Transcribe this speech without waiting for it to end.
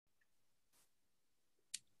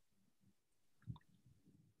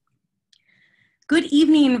Good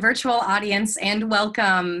evening, virtual audience, and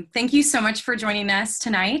welcome. Thank you so much for joining us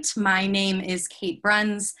tonight. My name is Kate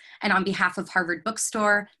Bruns, and on behalf of Harvard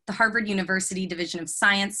Bookstore, the Harvard University Division of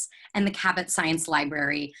Science, and the Cabot Science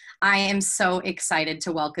Library, I am so excited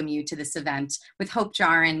to welcome you to this event with Hope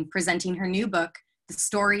Jahren presenting her new book, The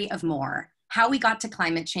Story of More: How We Got to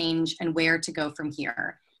Climate Change and Where to Go From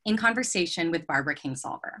Here, in conversation with Barbara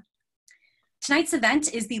Kingsolver. Tonight's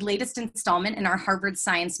event is the latest installment in our Harvard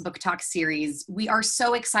Science Book Talk series. We are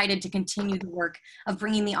so excited to continue the work of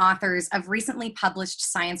bringing the authors of recently published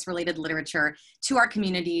science-related literature to our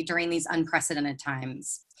community during these unprecedented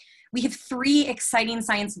times. We have 3 exciting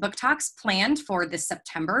science book talks planned for this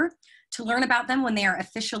September. To learn about them when they are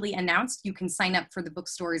officially announced, you can sign up for the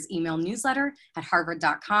bookstore's email newsletter at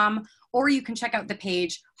harvard.com, or you can check out the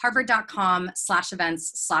page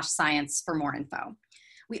harvard.com/events/science for more info.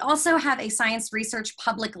 We also have a Science Research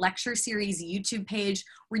Public Lecture Series YouTube page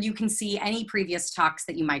where you can see any previous talks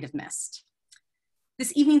that you might have missed.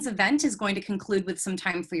 This evening's event is going to conclude with some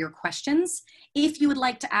time for your questions. If you would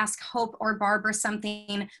like to ask Hope or Barbara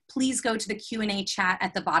something, please go to the Q&A chat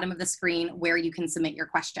at the bottom of the screen where you can submit your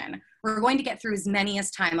question. We're going to get through as many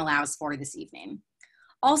as time allows for this evening.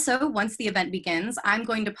 Also, once the event begins, I'm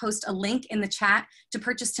going to post a link in the chat to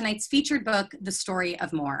purchase tonight's featured book, The Story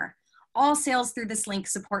of More. All sales through this link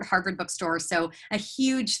support Harvard Bookstore, so a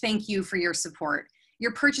huge thank you for your support.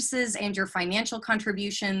 Your purchases and your financial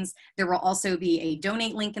contributions, there will also be a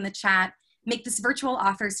donate link in the chat, make this virtual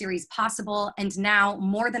author series possible, and now,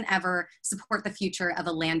 more than ever, support the future of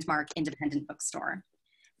a landmark independent bookstore.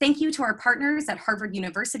 Thank you to our partners at Harvard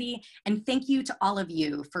University, and thank you to all of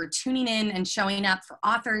you for tuning in and showing up for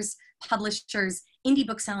authors, publishers, indie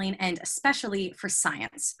bookselling, and especially for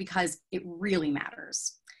science, because it really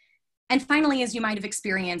matters. And finally, as you might have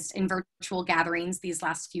experienced in virtual gatherings these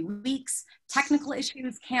last few weeks, technical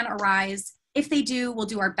issues can arise. If they do, we'll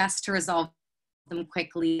do our best to resolve them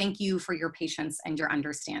quickly. Thank you for your patience and your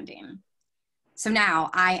understanding. So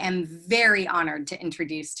now I am very honored to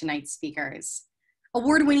introduce tonight's speakers.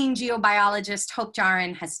 Award-winning geobiologist Hope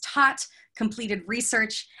Jahren has taught, completed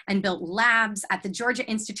research, and built labs at the Georgia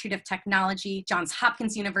Institute of Technology, Johns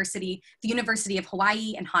Hopkins University, the University of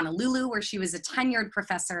Hawaii in Honolulu, where she was a tenured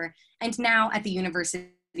professor, and now at the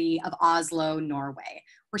University of Oslo, Norway,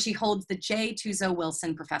 where she holds the J. Tuzo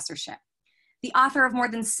Wilson Professorship. The author of more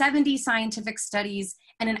than 70 scientific studies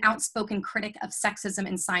and an outspoken critic of sexism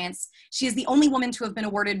in science, she is the only woman to have been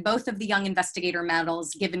awarded both of the Young Investigator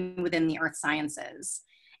medals given within the earth sciences.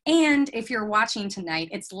 And if you're watching tonight,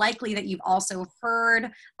 it's likely that you've also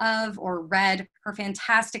heard of or read her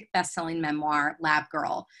fantastic best-selling memoir, Lab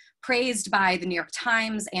Girl, praised by the New York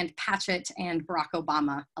Times and Patchett and Barack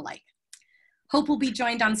Obama alike. Hope will be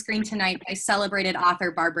joined on screen tonight by celebrated author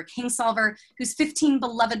Barbara Kingsolver, whose 15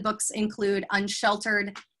 beloved books include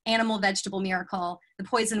Unsheltered, Animal Vegetable Miracle, The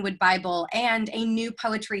Poisonwood Bible, and a new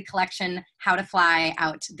poetry collection, How to Fly,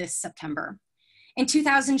 out this September. In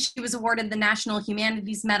 2000, she was awarded the National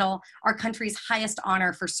Humanities Medal, our country's highest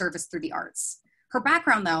honor for service through the arts. Her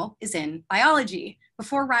background, though, is in biology.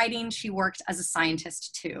 Before writing, she worked as a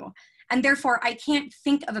scientist, too. And therefore, I can't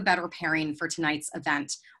think of a better pairing for tonight's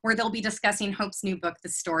event, where they'll be discussing Hope's new book, The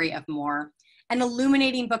Story of More, an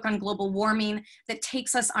illuminating book on global warming that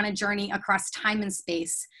takes us on a journey across time and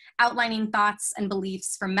space, outlining thoughts and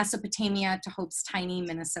beliefs from Mesopotamia to Hope's tiny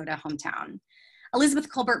Minnesota hometown.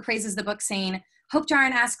 Elizabeth Colbert praises the book, saying, Hope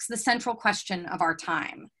Jahren asks the central question of our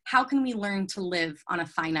time: how can we learn to live on a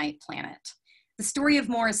finite planet? The Story of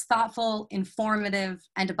More is thoughtful, informative,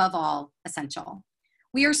 and above all, essential.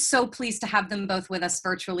 We are so pleased to have them both with us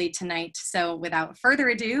virtually tonight. So without further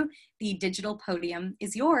ado, the digital podium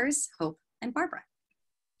is yours, Hope and Barbara.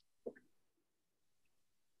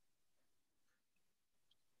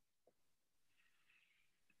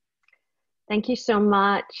 Thank you so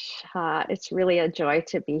much. It's really a joy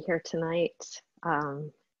to be here tonight.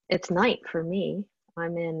 It's night for me.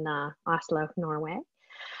 I'm in Oslo, Norway.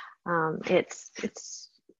 It's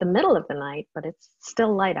the middle of the night, but it's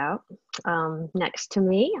still light out. Next to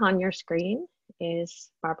me on your screen is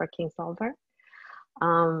Barbara Kingsolver.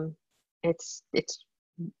 It's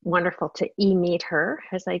wonderful to meet her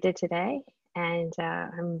as I did today, and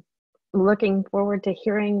I'm looking forward to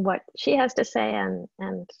hearing what she has to say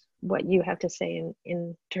and what you have to say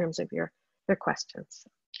in terms of your questions.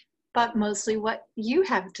 But mostly what you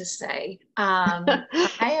have to say. I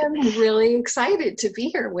am really excited to be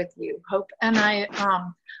here with you, Hope, and I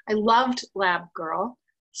loved Lab Girl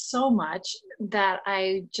so much that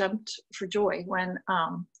I jumped for joy when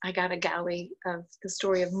I got a galley of The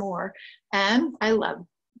Story of More, and I love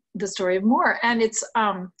The Story of More, and it's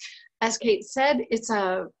as Kate said, it's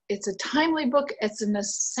a timely book. It's an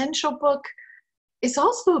essential book. It's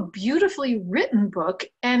also a beautifully written book,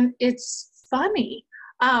 and it's funny,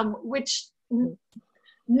 which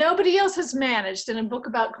nobody else has managed in a book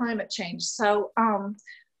about climate change. So I'm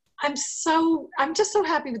just so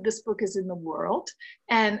happy that this book is in the world,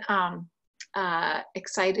 and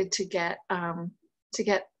excited to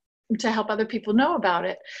help other people know about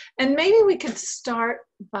it. And maybe we could start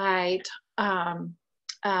by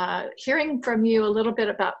hearing from you a little bit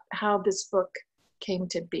about how this book came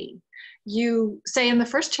to be. You say in the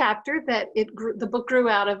first chapter that the book grew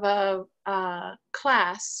out of a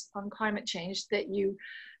class on climate change that you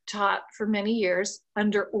taught for many years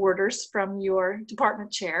under orders from your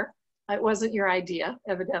department chair. It wasn't your idea,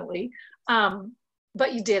 evidently,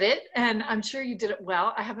 but you did it, and I'm sure you did it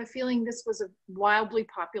well. I have a feeling this was a wildly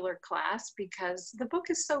popular class because the book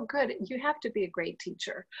is so good. You have to be a great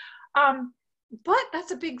teacher. But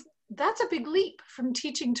that's a big leap from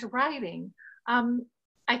teaching to writing.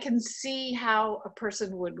 I can see how a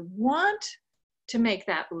person would want to make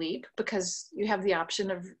that leap because you have the option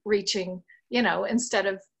of reaching, instead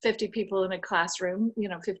of 50 people in a classroom,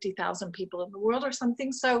 50,000 people in the world or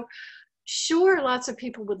something. So sure, lots of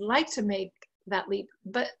people would like to make that leap,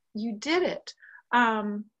 but you did it.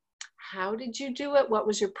 How did you do it? What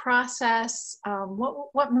was your process?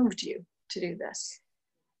 What moved you to do this?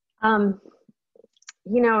 I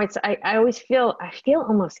always feel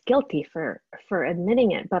almost guilty for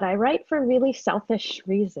admitting it, but I write for really selfish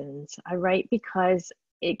reasons. I write because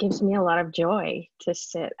it gives me a lot of joy to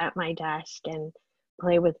sit at my desk and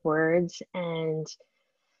play with words and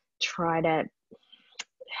try to,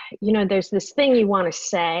 there's this thing you want to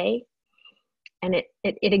say, and it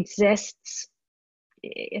exists.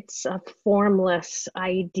 It's a formless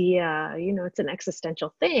idea, it's an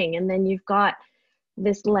existential thing. And then you've got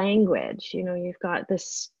this language, you've got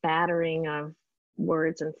this spattering of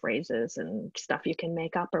words and phrases and stuff you can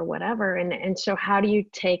make up or whatever. And so how do you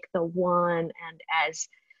take the one and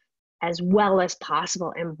as well as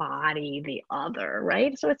possible embody the other,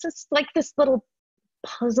 right? So it's just like this little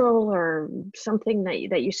puzzle or something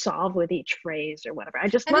that you solve with each phrase or whatever. I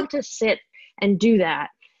just love to sit and do that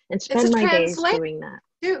and spend my days doing that.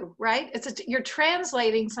 Too, right? You're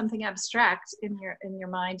translating something abstract in your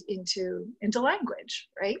mind into language,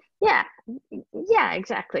 right? Yeah,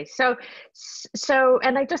 exactly. So,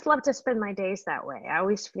 and I just love to spend my days that way. I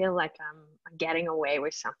always feel like I'm getting away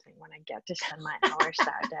with something when I get to spend my hours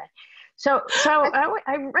that day. So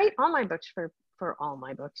I write all my books for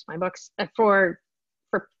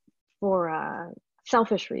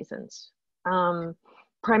selfish reasons.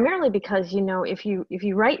 Primarily because if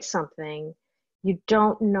you write something, you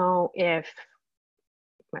don't know if,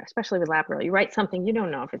 especially with Lab Girl, you write something, you don't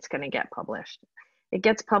know if it's going to get published. It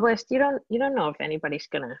gets published, you don't know if anybody's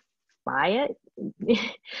going to buy it.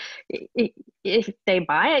 If they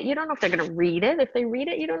buy it, you don't know if they're going to read it. If they read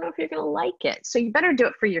it, you don't know if you're going to like it. So you better do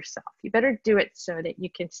it for yourself. You better do it so that you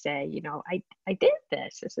can say, I did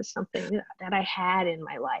this. This is something that I had in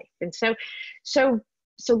my life. And so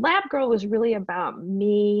Lab Girl was really about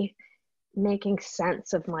me making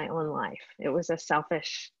sense of my own life. It was a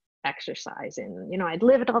selfish exercise in, I'd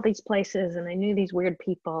lived all these places and I knew these weird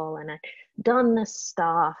people and I'd done this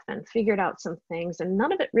stuff and figured out some things, and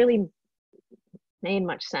none of it really made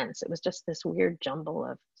much sense. It was just this weird jumble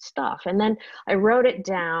of stuff. And then I wrote it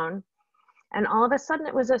down, and all of a sudden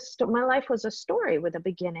it was my life was a story with a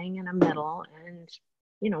beginning and a middle and,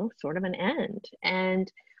 sort of an end. And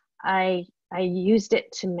I used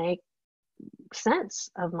it to make sense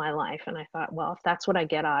of my life. And I thought, well, if that's what I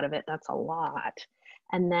get out of it, that's a lot.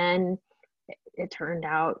 And then it turned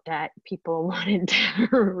out that people wanted to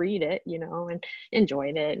read it, and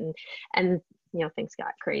enjoyed it. And things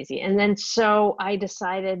got crazy. And then so I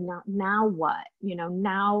decided, now what?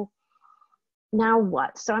 Now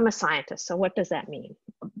what? So I'm a scientist. So what does that mean?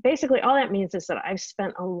 Basically, all that means is that I've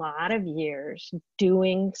spent a lot of years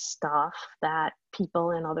doing stuff that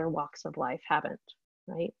people in other walks of life haven't.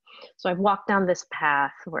 Right? So I've walked down this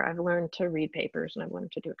path where I've learned to read papers and I've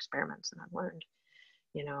learned to do experiments and I've learned,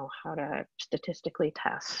 how to statistically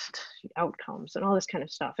test outcomes and all this kind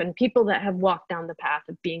of stuff. And people that have walked down the path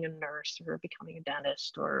of being a nurse or becoming a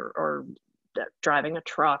dentist or driving a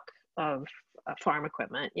truck of farm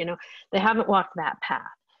equipment, they haven't walked that path.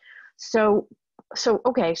 So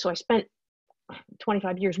I spent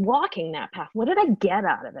 25 years walking that path. What did I get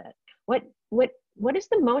out of it? What is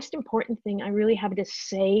the most important thing I really have to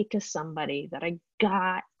say to somebody that I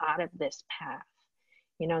got out of this path?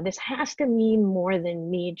 This has to mean more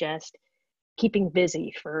than me just keeping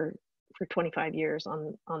busy for 25 years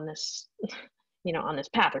on this, on this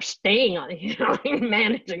path, or staying on,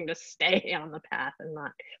 managing to stay on the path and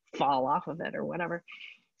not fall off of it or whatever.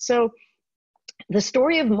 So the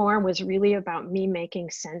story of more was really about me making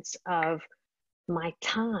sense of my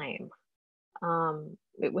time.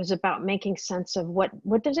 It was about making sense of what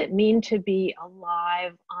does it mean to be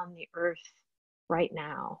alive on the earth right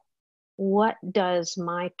now? What does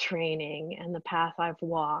my training and the path I've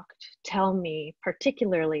walked tell me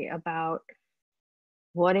particularly about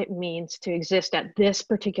what it means to exist at this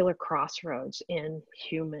particular crossroads in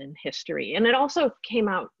human history? And it also came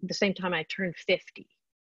out the same time I turned 50,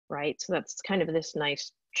 right? So that's kind of this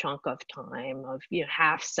nice chunk of time of,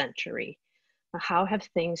 half century. How have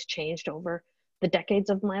things changed over the decades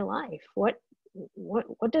of my life? What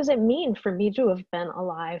does it mean for me to have been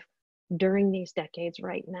alive during these decades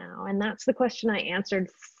right now? And that's the question I answered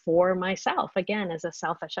for myself, again, as a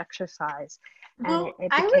selfish exercise. And Well,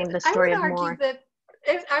 it became the story of more.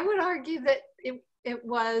 I would argue that it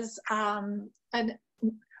was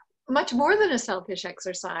much more than a selfish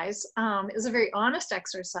exercise. It was a very honest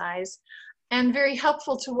exercise and very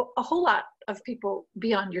helpful to a whole lot of people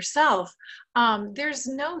beyond yourself. There's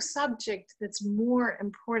no subject that's more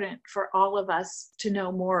important for all of us to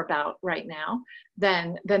know more about right now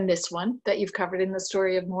than this one that you've covered in the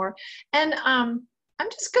story of more. And I'm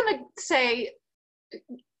just going to say,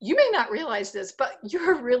 you may not realize this, but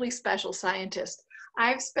you're a really special scientist.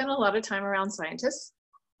 I've spent a lot of time around scientists.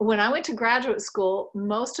 When I went to graduate school,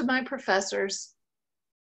 most of my professors,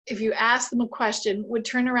 if you ask them a question, would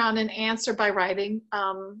turn around and answer by writing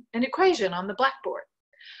an equation on the blackboard.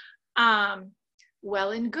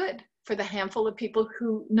 Well and good for the handful of people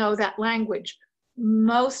who know that language.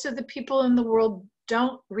 Most of the people in the world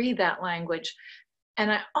don't read that language.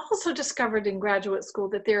 And I also discovered in graduate school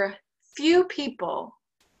that there are few people,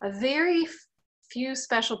 a very few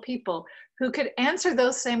special people, who could answer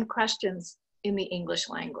those same questions in the English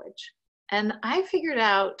language. And I figured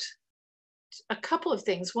out a couple of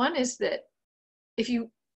things. One is that if you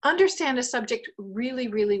understand a subject really,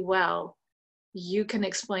 really well, you can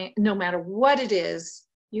explain, no matter what it is,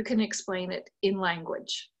 you can explain it in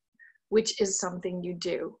language, which is something you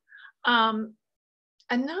do.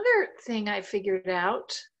 Another thing I figured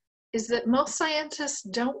out is that most scientists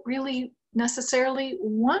don't really necessarily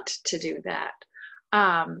want to do that,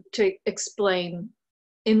 to explain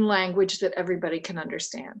in language that everybody can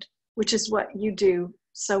understand, which is what you do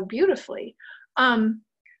so beautifully. I'm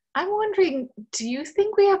wondering, do you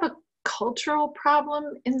think we have a cultural problem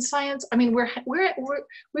in science? I mean,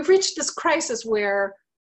 we've reached this crisis where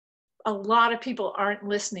a lot of people aren't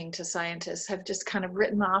listening to scientists, have just kind of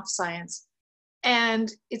written off science,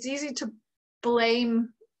 and it's easy to blame,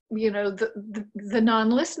 the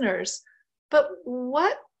non-listeners. But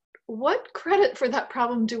what credit for that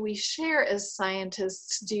problem do we share as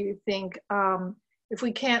scientists, do you think, if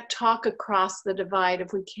we can't talk across the divide,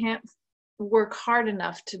 if we can't work hard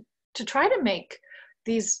enough to try to make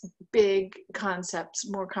these big concepts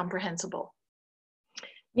more comprehensible?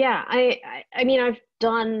 Yeah, I mean, I've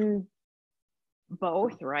done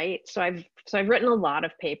both, right? So I've written a lot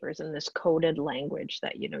of papers in this coded language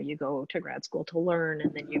that, you go to grad school to learn,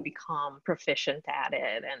 and then you become proficient at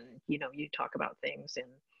it. And, you talk about things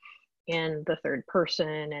in the third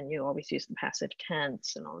person, and you always use the passive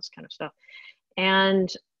tense and all this kind of stuff. And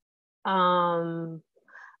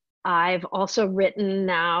I've also written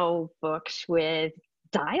now books with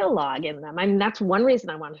dialogue in them. I mean, that's one reason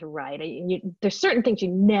I wanted to write. There's certain things you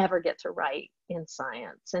never get to write in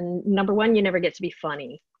science. And number one, you never get to be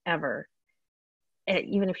funny, ever.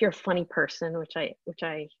 Even if you're a funny person, which I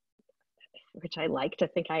like to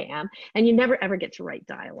think I am, and you never ever get to write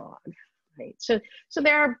dialogue, right? So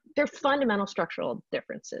there are fundamental structural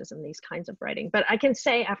differences in these kinds of writing. But I can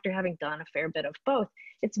say, after having done a fair bit of both,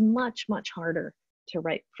 it's much, much harder to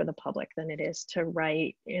write for the public than it is to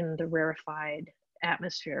write in the rarefied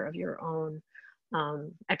atmosphere of your own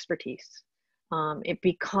expertise. It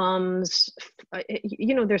becomes,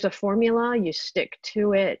 there's a formula, you stick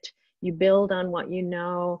to it, you build on what you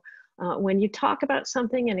know. When you talk about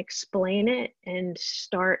something and explain it and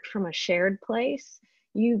start from a shared place,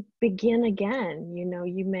 you begin again.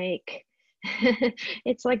 You make,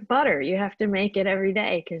 it's like butter. You have to make it every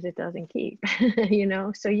day because it doesn't keep,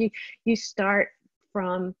 So you start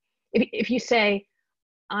from, if you say,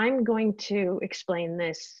 I'm going to explain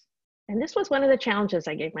this, and this was one of the challenges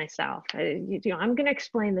I gave myself. I'm going to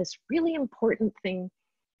explain this really important thing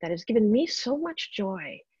that has given me so much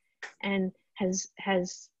joy and has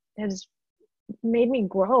made me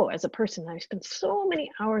grow as a person that I spent so many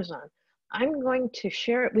hours on. I'm going to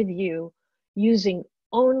share it with you using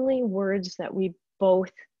only words that we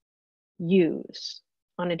both use.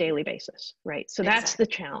 on a daily basis, right? So that's the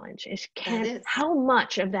challenge, is how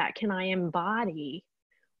much of that can I embody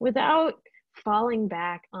without falling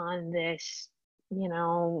back on this, you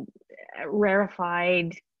know,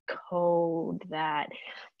 rarefied code that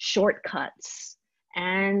shortcuts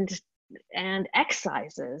and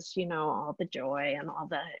excises, you know, all the joy and all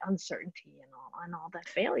the uncertainty and all the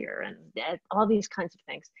failure and all these kinds of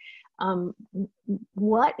things.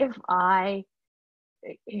 What if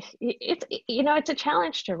it's, you know, it's a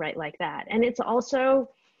challenge to write like that. And it's also,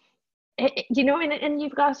 you know, and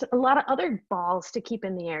you've got a lot of other balls to keep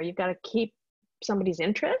in the air. You've got to keep somebody's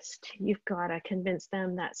interest. You've got to convince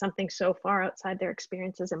them that something so far outside their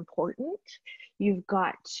experience is important. You've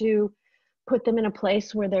got to put them in a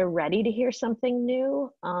place where they're ready to hear something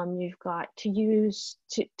new. You've got to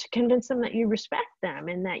convince them that you respect them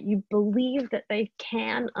and that you believe that they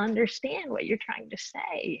can understand what you're trying to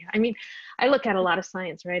say. I mean, I look at a lot of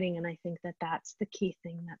science writing and I think that that's the key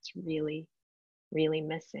thing that's really, really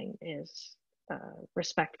missing, is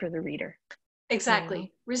respect for the reader.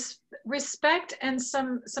 Exactly. You know? Respect and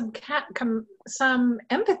some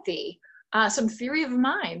empathy, some theory of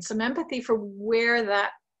mind, some empathy for where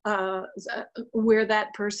that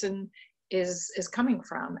person is coming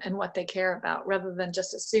from and what they care about, rather than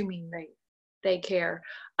just assuming they care.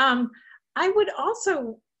 I would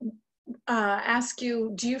also ask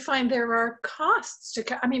you, do you find there are costs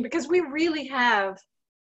to, I mean, because we really have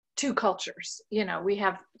two cultures, you know, we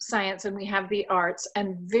have science and we have the arts,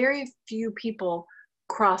 and very few people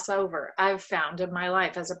cross over. I've found in my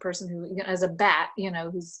life, as a person who, you know, as a bat, you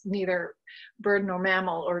know, who's neither bird nor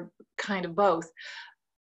mammal, or kind of both.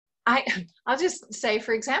 I'll just say,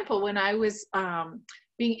 for example, when I was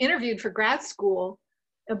being interviewed for grad school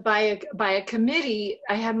by a committee,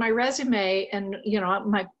 I had my resume, and, you know,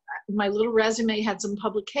 my little resume had some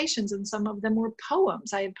publications, and some of them were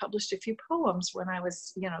poems. I had published a few poems when I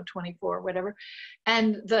was, you know, 24 or whatever.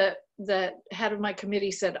 And the head of my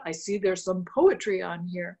committee said, "I see there's some poetry on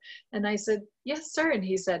here." And I said, "Yes, sir." And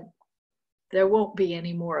he said, "There won't be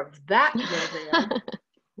any more of that here then."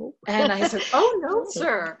 And I said, "Oh, no,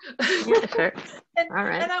 sir." Yeah, sure. All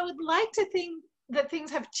right. And I would like to think that things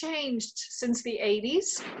have changed since the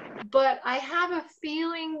 80s, but I have a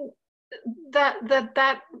feeling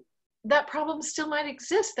that problem still might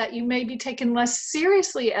exist, that you may be taken less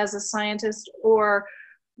seriously as a scientist or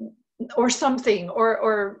something,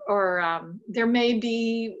 or there may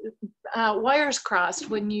be wires crossed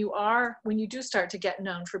when you do start to get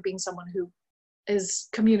known for being someone who is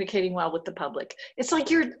communicating well with the public. It's like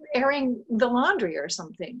you're airing the laundry or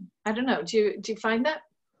something. I don't know. Do you find that?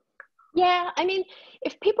 Yeah, I mean,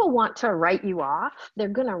 if people want to write you off, they're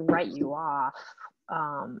going to write you off,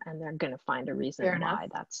 and they're going to find a reason why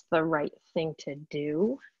that's the right thing to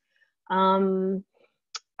do.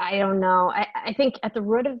 I don't know. I think at the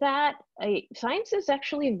root of that, science is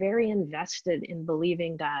actually very invested in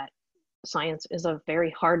believing that science is a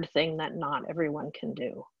very hard thing that not everyone can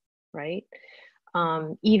do, right?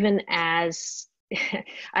 Even as,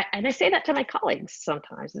 and I say that to my colleagues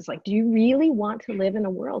sometimes, it's like, do you really want to live in a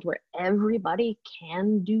world where everybody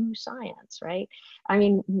can do science, right? I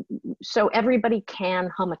mean, so everybody can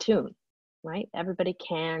hum a tune, right? Everybody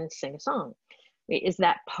can sing a song. Is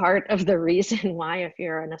that part of the reason why, if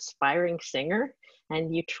you're an aspiring singer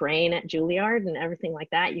and you train at Juilliard and everything like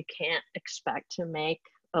that, you can't expect to make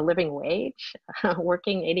a living wage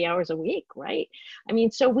working 80 hours a week, right? I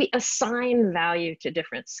mean, so we assign value to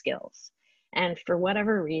different skills. And for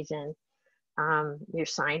whatever reason, your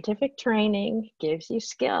scientific training gives you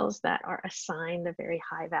skills that are assigned a very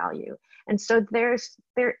high value. And so the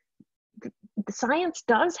science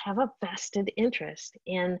does have a vested interest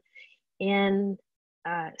in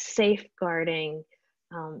safeguarding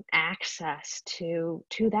access to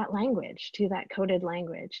that language, to that coded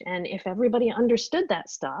language. And if everybody understood that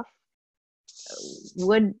stuff,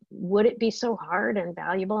 would it be so hard and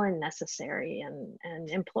valuable and necessary and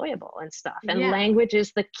employable and stuff? And language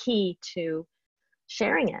is the key to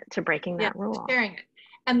sharing it, to breaking that rule. Sharing it.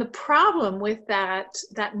 And the problem with that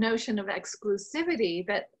notion of exclusivity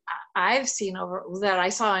that I've seen that I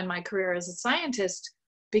saw in my career as a scientist,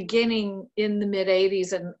 beginning in the mid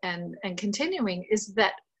 80s and continuing, is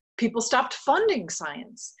that people stopped funding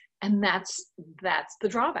science. And that's the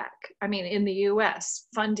drawback. I mean, in the US,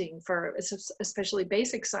 funding for especially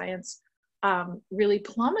basic science really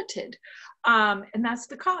plummeted. And that's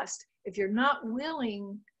the cost. If you're not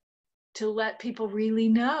willing to let people really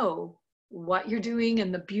know what you're doing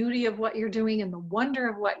and the beauty of what you're doing and the wonder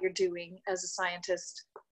of what you're doing as a scientist,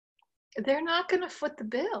 they're not going to foot the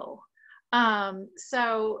bill.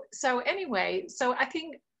 So anyway, so I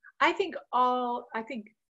think all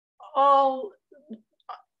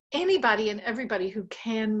anybody and everybody who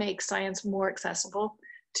can make science more accessible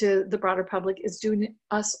to the broader public is doing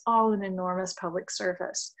us all an enormous public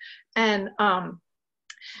service. And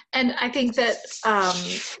I think that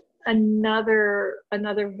another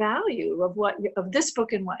value of this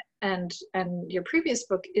book and your previous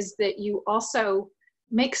book is that you also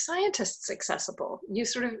make scientists accessible. You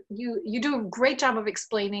do a great job of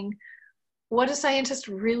explaining what a scientist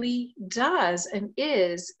really does and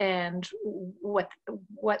is, and what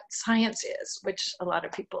science is, which a lot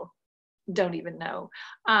of people don't even know.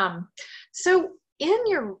 So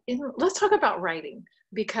let's talk about writing,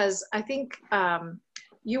 because I think I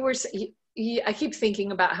keep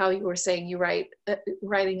thinking about how you were saying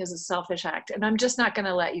writing is a selfish act, and I'm just not going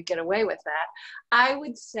to let you get away with that. I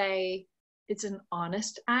would say it's an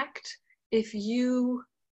honest act if you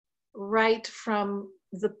write from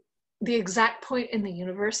the exact point in the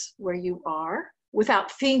universe where you are,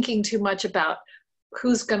 without thinking too much about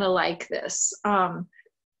who's going to like this.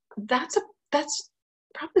 That's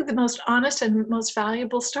probably the most honest and most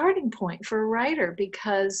valuable starting point for a writer,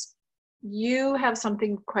 because you have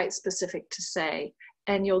something quite specific to say,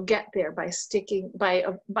 and you'll get there by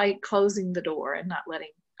closing the door and not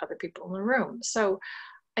letting other people in the room. So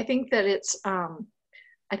I think that it's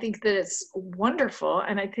wonderful,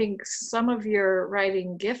 and I think some of your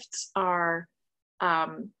writing gifts are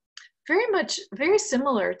very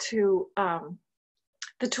similar to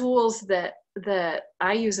the tools that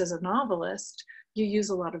I use as a novelist. You use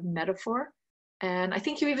a lot of metaphor, and I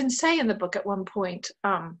think you even say in the book at one point,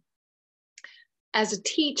 as a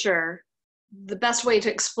teacher, the best way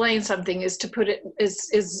to explain something is to put it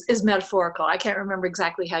is metaphorical. I can't remember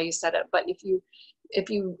exactly how you said it, but if you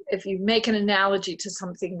make an analogy to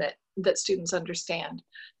something that students understand.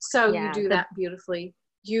 So you do that beautifully.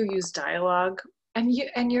 You use dialogue, and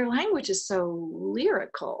your language is so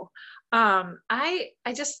lyrical. I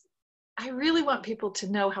really want people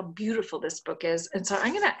to know how beautiful this book is, and so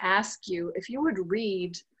I'm going to ask you if you would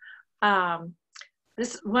read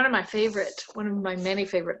this, one of my many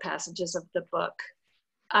favorite passages of the book.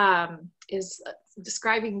 Is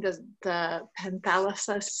describing the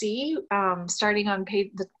Panthalassa Sea, starting on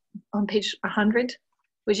page 100.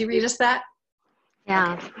 Would you read us that?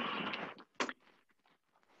 Yeah. Okay.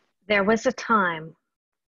 There was a time.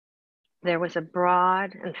 There was a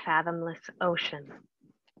broad and fathomless ocean.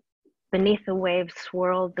 Beneath the waves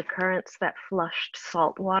swirled the currents that flushed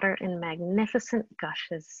salt water in magnificent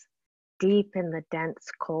gushes. Deep in the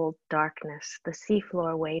dense, cold darkness, the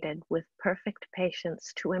seafloor waited with perfect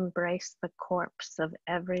patience to embrace the corpse of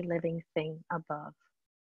every living thing above.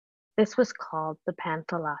 This was called the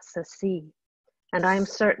Panthalassa Sea, and I am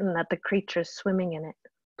certain that the creatures swimming in it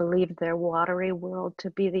believed their watery world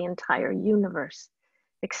to be the entire universe,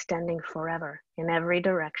 extending forever in every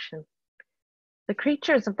direction. The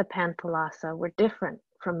creatures of the Panthalassa were different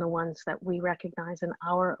from the ones that we recognize in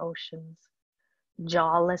our oceans.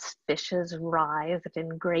 Jawless fishes writhed in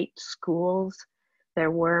great schools,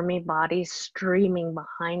 their wormy bodies streaming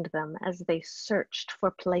behind them as they searched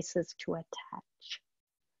for places to attach.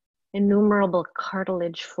 Innumerable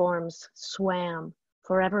cartilage forms swam,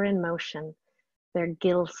 forever in motion, their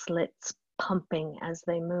gill slits pumping as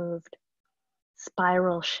they moved.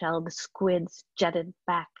 Spiral-shelled squids jetted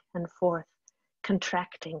back and forth,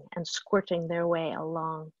 contracting and squirting their way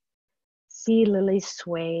along. Sea lilies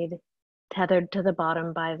swayed, tethered to the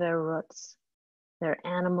bottom by their roots, their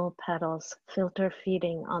animal petals filter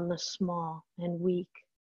feeding on the small and weak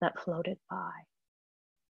that floated by.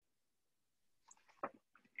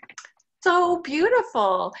 So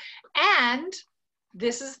beautiful. And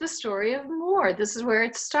this is the story of more. This is where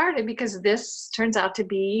it started, because this turns out to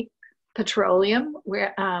be petroleum,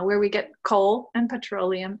 where we get coal and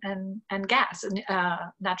petroleum and gas, and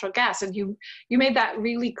natural gas. And you made that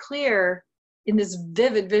really clear in this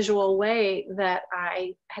vivid visual way that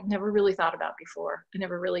I had never really thought about before. I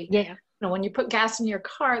never really, when you put gas in your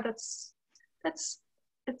car, it's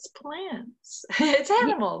plants, it's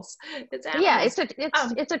animals, it's animals. Yeah,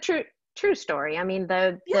 it's a true story. I mean,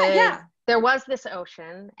 there was this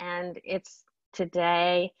ocean, and it's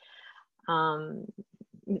today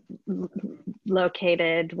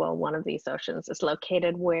located, well, one of these oceans is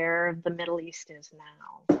located where the Middle East is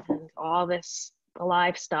now, and all this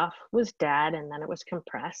alive stuff was dead, and then it was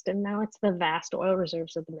compressed, and now it's the vast oil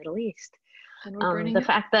reserves of the Middle East. The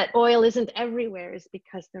fact that oil isn't everywhere is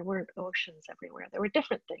because there weren't oceans everywhere. There were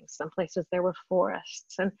different things. Some places there were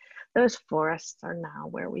forests, and those forests are now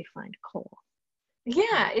where we find coal.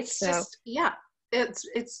 Yeah, it's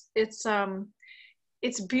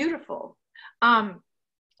beautiful. And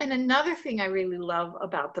another thing I really love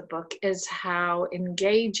about the book is how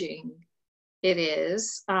engaging it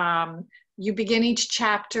is. You begin each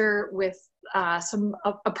chapter with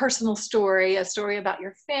a personal story, a story about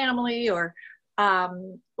your family, or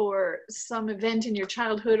some event in your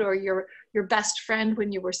childhood, or your best friend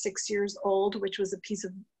when you were 6 years old, which was a piece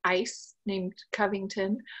of ice named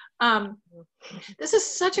Covington. This is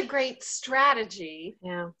such a great strategy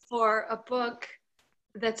for a book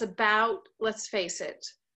that's about, let's face it,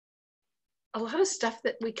 a lot of stuff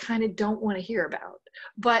that we kind of don't want to hear about.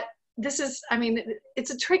 But this is, I mean,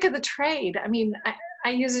 it's a trick of the trade. I mean, I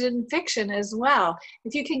use it in fiction as well.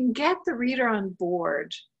 If you can get the reader on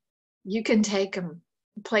board, you can take them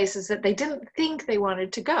places that they didn't think they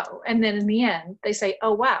wanted to go. And then in the end, they say,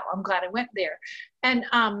 oh, wow, I'm glad I went there. And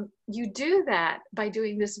you do that by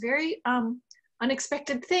doing this very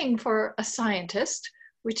unexpected thing for a scientist,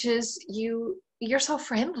 which is you're so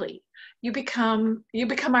friendly. You become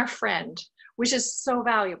our friend, which is so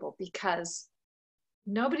valuable, because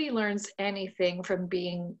nobody learns anything from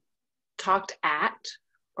being talked at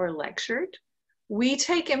or lectured. We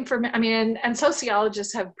take information, I mean, and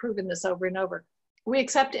sociologists have proven this over and over. We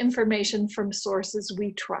accept information from sources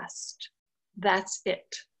we trust. That's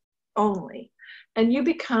it, only. And you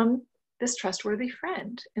become this trustworthy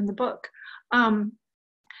friend in the book.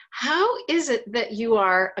 How is it that you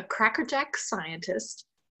are a crackerjack scientist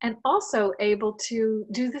and also able to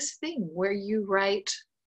do this thing where you write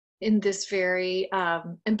in this very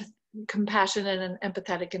compassionate and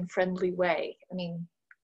empathetic and friendly way? I mean,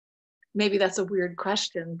 maybe that's a weird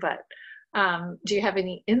question, but do you have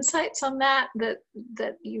any insights on that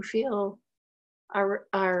you feel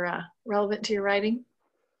are relevant to your writing?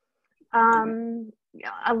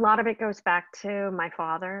 A lot of it goes back to my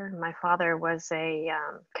father. My father was a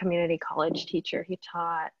community college teacher. He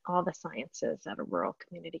taught all the sciences at a rural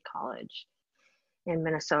community college in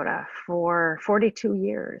Minnesota for 42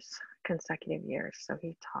 years, consecutive years. So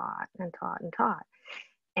he taught and taught and taught.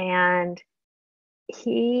 And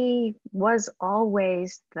he was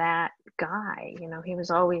always that guy, you know, he was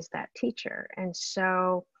always that teacher. And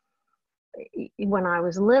so when I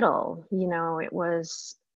was little, you know, it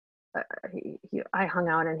was, I hung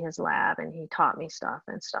out in his lab and he taught me stuff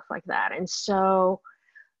and stuff like that. And so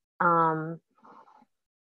I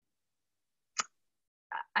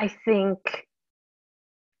think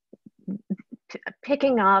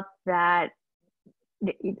picking up that,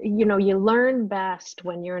 you know, you learn best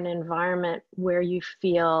when you're in an environment where you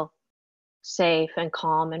feel safe and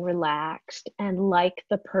calm and relaxed, and like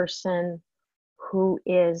the person who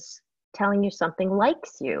is telling you something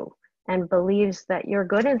likes you and believes that you're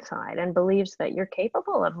good inside and believes that you're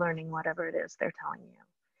capable of learning whatever it is they're telling you,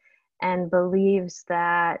 and believes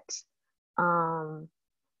that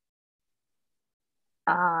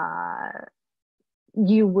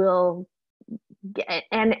you will get,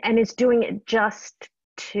 and is doing it just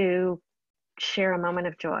to share a moment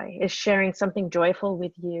of joy, is sharing something joyful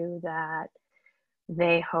with you that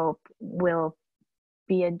they hope will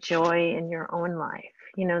be a joy in your own life.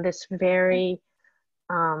 You know, this very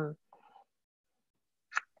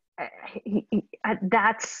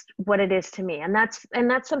that's what it is to me, and that's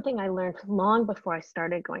something I learned long before I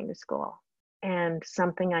started going to school, and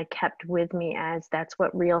something I kept with me as that's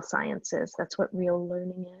what real science is, that's what real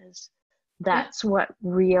learning is, that's what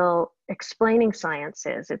real explaining science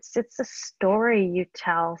is. It's a story you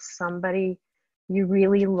tell somebody you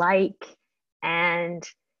really like, and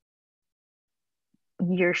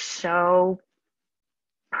you're so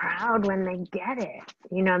proud when they get it.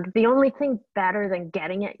 You know, the only thing better than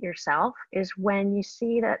getting it yourself is when you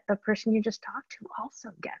see that the person you just talked to also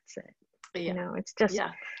gets it. Yeah. You know, it's just,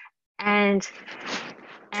 and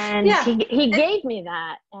he gave me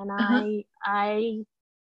that, and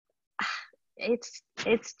it's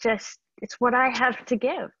what I have to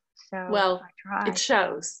give. So well, I try. It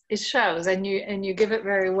shows, and you give it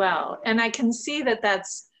very well. And I can see that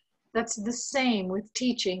that's the same with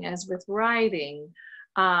teaching as with writing.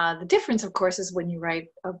 The difference, of course, is when you write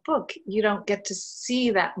a book, you don't get to see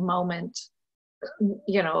that moment,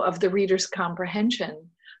 you know, of the reader's comprehension.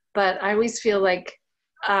 But I always feel like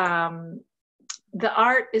the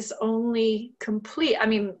art is only complete. I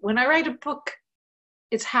mean, when I write a book,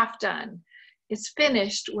 it's half done. It's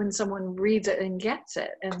finished when someone reads it and gets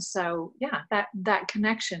it. And so, yeah, that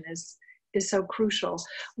connection is so crucial.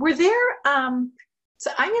 Were there,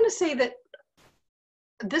 so I'm going to say that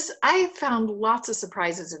I found lots of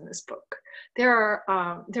surprises in this book. There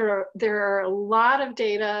are a lot of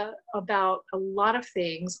data about a lot of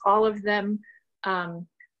things, all of them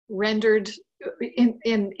rendered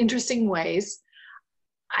in interesting ways.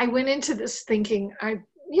 I went into this thinking, I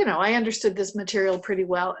understood this material pretty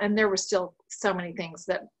well, and there were still so many things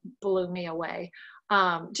that blew me away.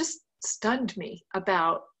 Just stunned me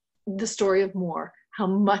about the story of more, how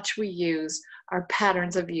much we use, our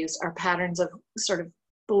patterns of use, our patterns of sort of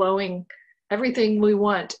blowing everything we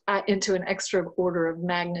want into an extra order of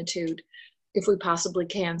magnitude if we possibly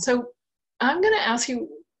can. So I'm going to ask you,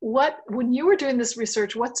 when you were doing this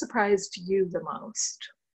research, what surprised you the most?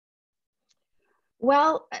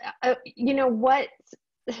 Well, you know what,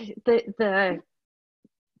 the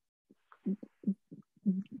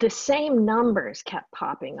same numbers kept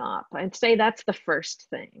popping up. I'd say that's the first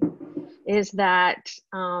thing, is that,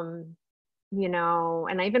 you know,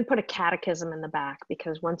 and I even put a catechism in the back,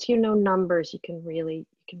 because once you know numbers, you can really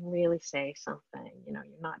say something. You know,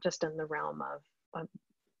 you're not just in the realm of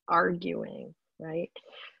arguing, right?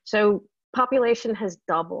 So population has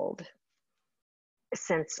doubled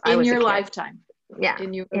since I was in a your kid. Lifetime. Yeah,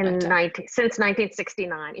 since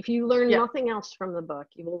 1969. If you learn nothing else from the book,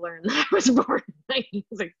 you will learn that I was born in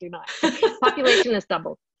 1969. Population has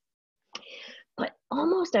doubled, but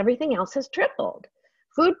almost everything else has tripled.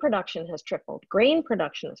 Food production has tripled, grain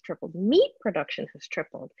production has tripled, meat production has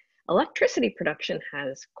tripled, electricity production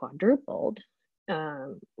has quadrupled,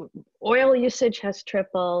 oil usage has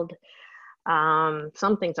tripled.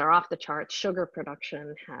 Some things are off the charts. Sugar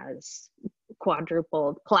production has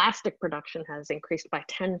quadrupled. Plastic production has increased by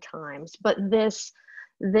 10 times. But this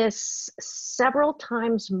several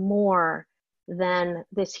times more than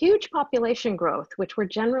this huge population growth, which we're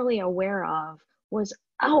generally aware of, was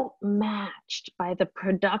outmatched by the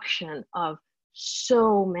production of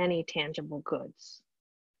so many tangible goods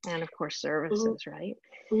and, of course, services, right?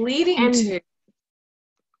 Leading to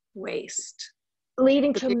waste.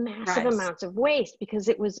 Leading to massive amounts of waste, because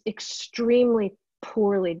it was extremely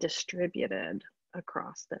poorly distributed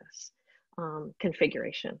across this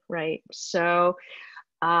configuration, right? So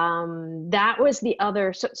that was the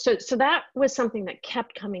other, so that was something that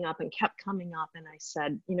kept coming up. And I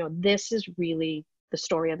said, you know, this is really the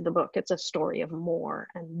story of the book. It's a story of more,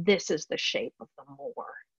 and this is the shape of the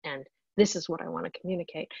more, and this is what I want to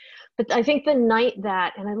communicate. But I think the night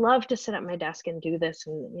that, and I love to sit at my desk and do this,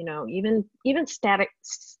 and, you know, even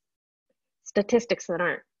statistics that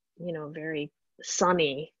aren't, you know, very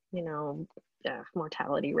sunny, you know,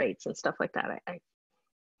 mortality rates and stuff like that. I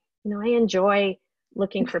enjoy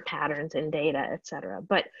looking for patterns in data, etc.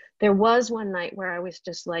 But there was one night where I was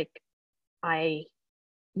just like,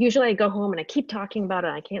 usually I go home and I keep talking about it.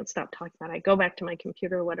 I can't stop talking about it. I go back to my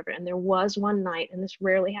computer or whatever. And there was one night, and this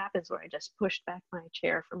rarely happens, where I just pushed back my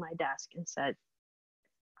chair from my desk and said,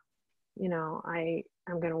 you know, I'm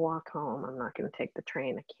going to walk home. I'm not going to take the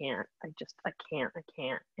train. I can't.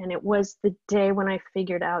 And it was the day when I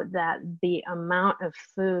figured out that the amount of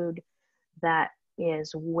food that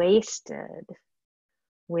is wasted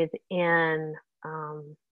within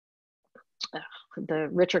the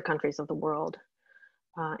richer countries of the world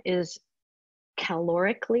is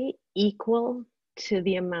calorically equal to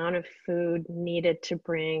the amount of food needed to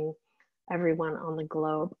bring everyone on the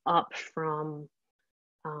globe up from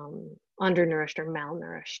undernourished or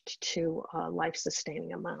malnourished to a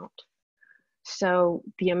life-sustaining amount. So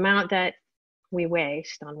the amount that we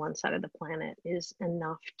waste on one side of the planet is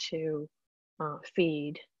enough to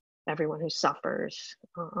feed everyone who suffers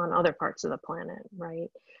on other parts of the planet,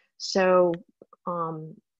 right? So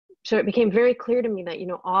so it became very clear to me that, you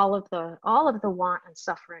know, all of the want and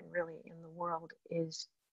suffering really in the world is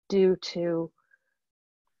due to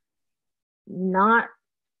not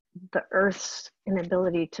the Earth's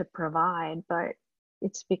inability to provide, but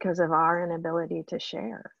it's because of our inability to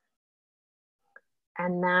share.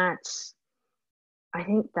 And I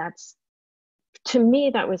think that's, to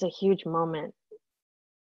me, that was a huge moment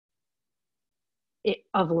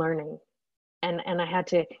of learning. And I had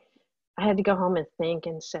to go home and think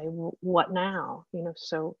and say, what now? You know,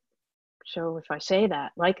 so if I say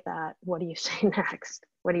that, like that, what do you say next?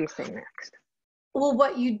 What do you say next? Well,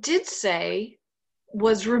 what you did say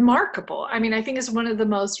was remarkable. I mean, I think it's one of the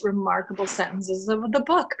most remarkable sentences of the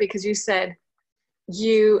book, because you said,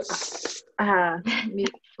 let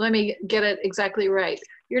me get it exactly right.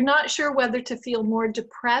 You're not sure whether to feel more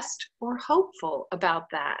depressed or hopeful about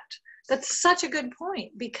that. That's such a good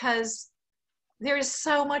point, because there is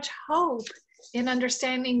so much hope in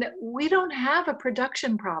understanding that we don't have a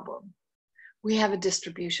production problem. We have a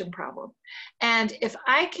distribution problem. And if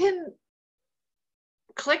I can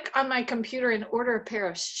click on my computer and order a pair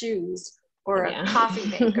of shoes or a coffee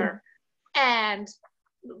maker, and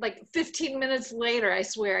like 15 minutes later, I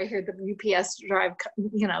swear I hear the UPS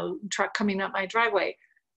truck coming up my driveway,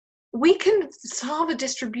 we can solve a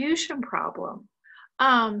distribution problem.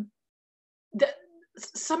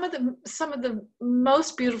 Some of the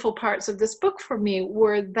most beautiful parts of this book for me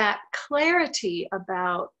were that clarity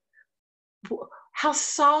about how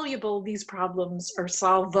soluble these problems, or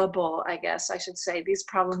solvable, I guess I should say, these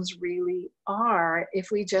problems really are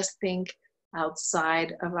if we just think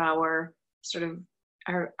outside of our sort of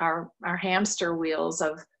our hamster wheels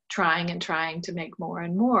of trying and trying to make more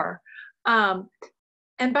and more.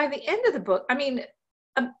 And by the end of the book, I mean,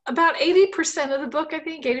 about 80% of the book, I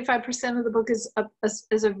think 85% of the book is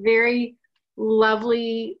a very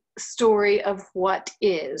lovely story of what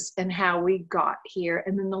is and how we got here.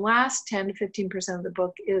 And then the last 10 to 15% of the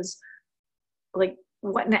book is like,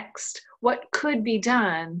 what next? What could be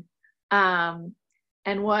done?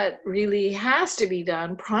 And what really has to be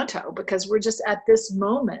done pronto, because we're just at this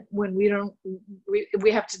moment when we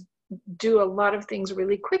have to do a lot of things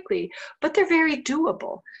really quickly, but they're very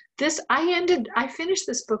doable. I finished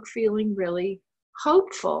this book feeling really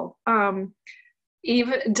hopeful.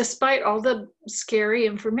 Even despite all the scary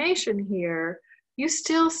information here, you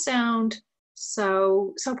still sound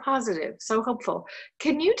so positive, so hopeful.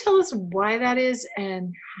 Can you tell us why that is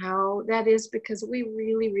and how that is? Because we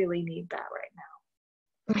really, really need that right now.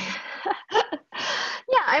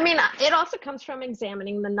 Yeah, I mean, it also comes from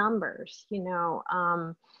examining the numbers,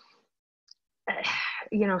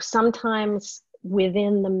 sometimes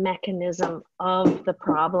within the mechanism of the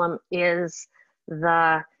problem is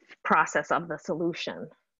the process of the solution,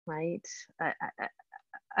 right?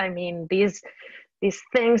 I mean, these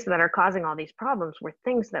things that are causing all these problems were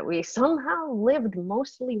things that we somehow lived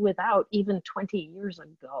mostly without even 20 years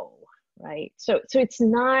ago, right? So it's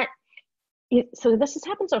not, so this has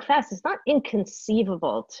happened so fast, it's not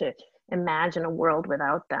inconceivable to imagine a world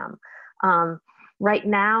without them. Right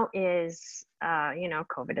now is,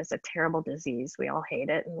 COVID is a terrible disease. We all hate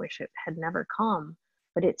it and wish it had never come,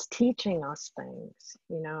 but it's teaching us things.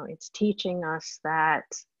 It's teaching us that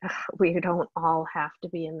we don't all have to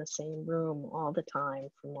be in the same room all the time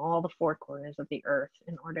from all the four corners of the earth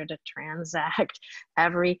in order to transact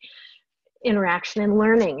every interaction and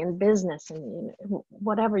learning and business and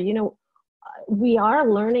whatever. We are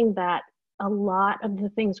learning that a lot of the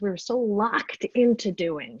things we were so locked into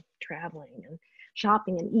doing, traveling and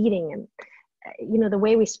shopping and eating and the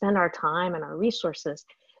way we spend our time and our resources,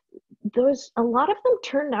 a lot of them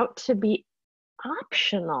turned out to be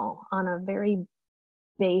optional on a very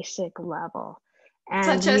basic level. And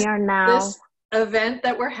such as we are now this event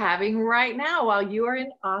that we're having right now. While you are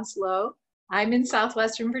in Oslo, I'm in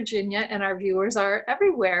Southwestern Virginia, and our viewers are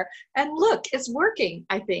everywhere. And look, it's working,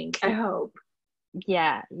 I think, I hope.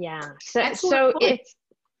 Yeah. So it's,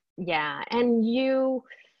 yeah. And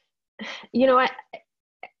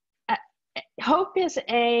hope is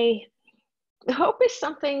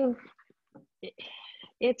something,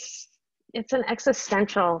 it's an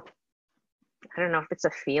existential, I don't know if it's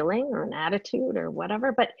a feeling or an attitude or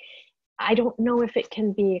whatever, but I don't know if it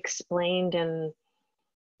can be explained in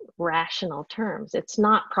rational terms. It's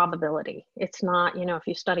not probability. It's not, if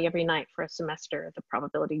you study every night for a semester, the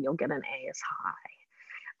probability you'll get an A is high.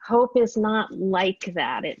 Hope is not like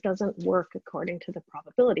that. It doesn't work according to the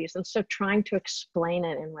probabilities. And so trying to explain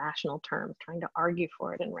it in rational terms, trying to argue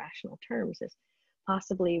for it in rational terms is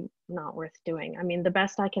possibly not worth doing. I mean, the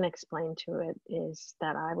best I can explain to it is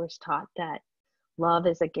that I was taught that love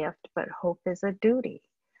is a gift, but hope is a duty.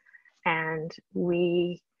 And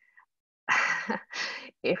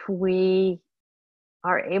if we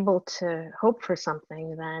are able to hope for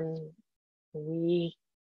something, then we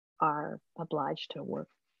are obliged to work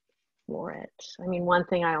for it. I mean, one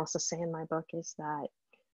thing I also say in my book is that,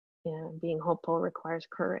 being hopeful requires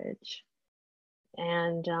courage.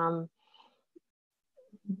 And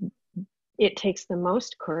it takes the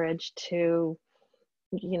most courage to,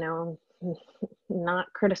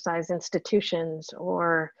 not criticize institutions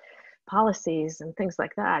or policies and things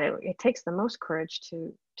like that. It takes the most courage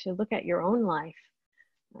to look at your own life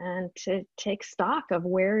and to take stock of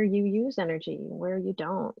where you use energy, where you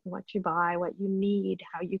don't, what you buy, what you need,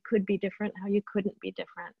 how you could be different, how you couldn't be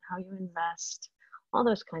different, how you invest, all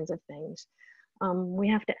those kinds of things. We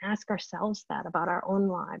have to ask ourselves that about our own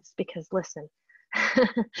lives, because listen,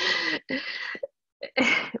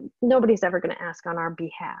 nobody's ever going to ask on our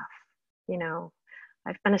behalf.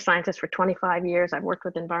 I've been a scientist for 25 years. I've worked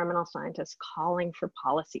with environmental scientists calling for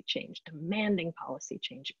policy change, demanding policy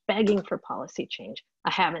change, begging for policy change. I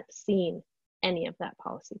haven't seen any of that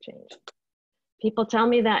policy change. People tell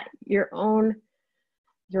me that your own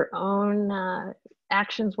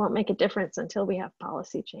actions won't make a difference until we have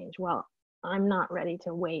policy change. Well, I'm not ready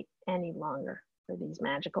to wait any longer for these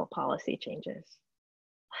magical policy changes.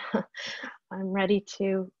 I'm ready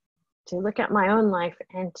to look at my own life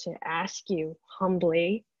and to ask you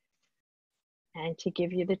humbly and to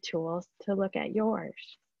give you the tools to look at yours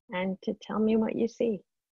and to tell me what you see.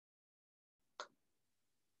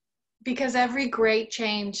 Because every great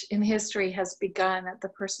change in history has begun at the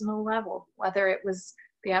personal level, whether it was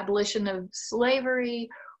the abolition of slavery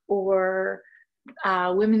or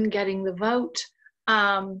women getting the vote.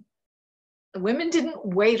 Women didn't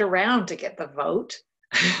wait around to get the vote.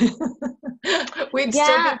 We'd still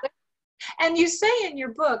be there. And you say in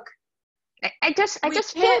your book, I just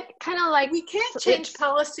feel kind of like we can't change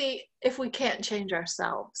policy if we can't change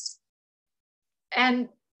ourselves. And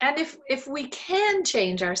if we can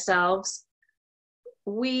change ourselves,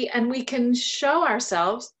 we can show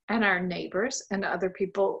ourselves and our neighbors and other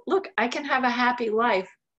people, look, I can have a happy life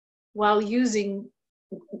while using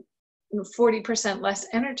 40% less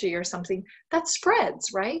energy or something. That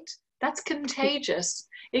spreads, right? That's contagious.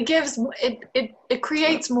 It gives it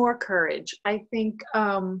creates more courage. I think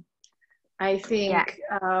the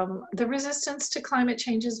resistance to climate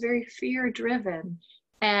change is very fear driven,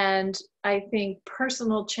 and I think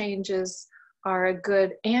personal changes are a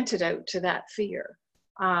good antidote to that fear.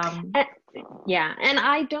 And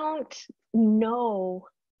I don't know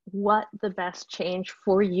what the best change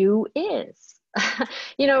for you is.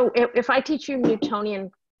 You know, if I teach you Newtonian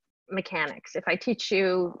mechanics, if I teach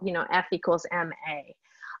you, F equals ma,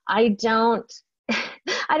 I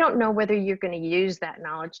don't know whether you're going to use that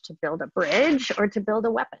knowledge to build a bridge or to build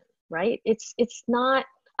a weapon, right? It's not,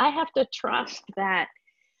 I have to trust that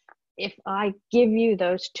if I give you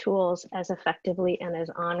those tools as effectively and as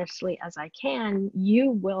honestly as I can,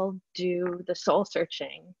 you will do the soul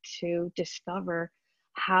searching to discover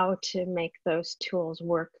how to make those tools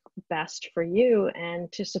work best for you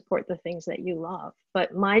and to support the things that you love.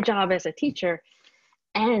 But my job as a teacher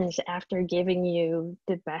ends after giving you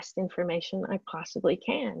the best information I possibly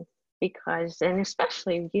can, because, and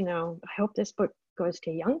especially, I hope this book goes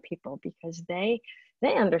to young people, because they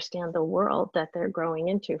understand the world that they're growing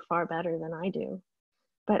into far better than I do.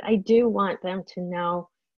 But I do want them to know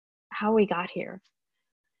how we got here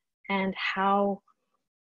and how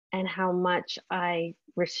much I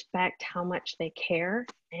respect how much they care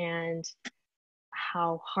and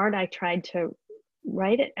how hard I tried to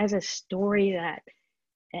write it as a story that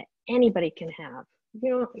anybody can have.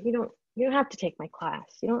 You don't have to take my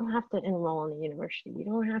class. You don't have to enroll in the university. You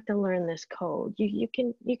don't have to learn this code. You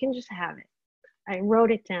can just have it. I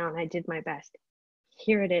wrote it down. I did my best.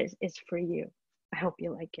 Here it is. It's for you. I hope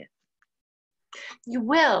you like it. You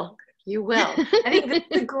will. You will. I think this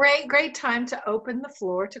is a great time to open the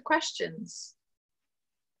floor to questions.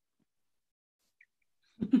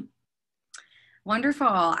 Wonderful.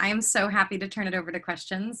 I am so happy to turn it over to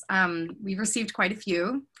questions. We've received quite a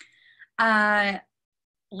few.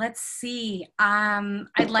 Let's see.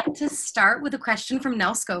 I'd like to start with a question from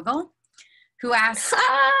Nell Scoville, who asks,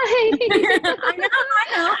 Hi. I know.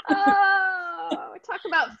 Oh, talk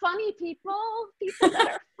about funny people that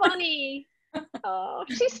are funny. Oh,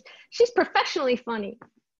 she's professionally funny.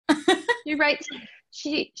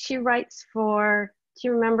 She writes for, do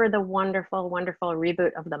you remember the wonderful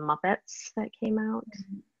reboot of the Muppets that came out?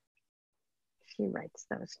 She writes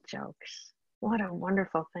those jokes. What a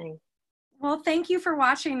wonderful thing. Well, thank you for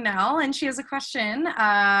watching, Nell. And she has a question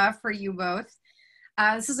for you both.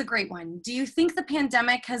 This is a great one. Do you think the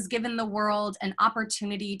pandemic has given the world an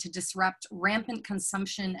opportunity to disrupt rampant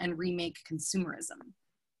consumption and remake consumerism?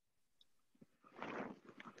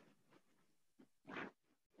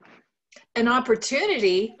 An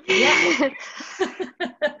opportunity? Yeah.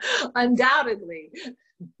 Undoubtedly.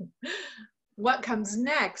 What comes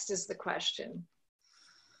next is the question.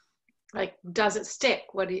 Like, does it stick?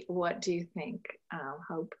 What do you think,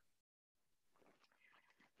 Hope?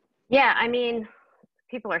 Yeah, I mean,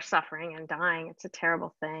 people are suffering and dying. It's a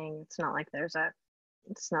terrible thing. It's not like there's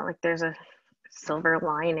a silver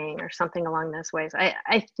lining or something along those ways.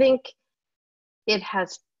 I think it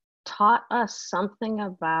has taught us something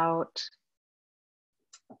about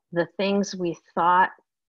the things we thought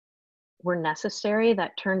were necessary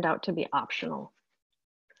that turned out to be optional.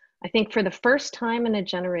 I think for the first time in a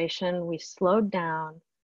generation, we slowed down,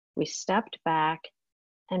 we stepped back,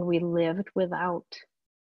 and we lived without.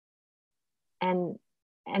 And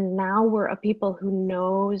now we're a people who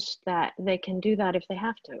knows that they can do that if they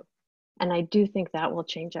have to. And I do think that will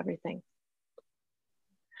change everything.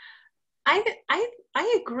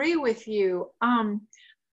 I agree with you.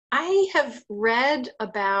 I have read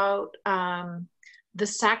about the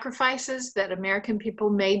sacrifices that American people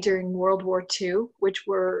made during World War II, which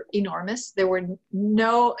were enormous. There were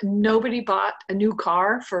nobody bought a new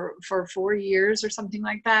car for 4 years or something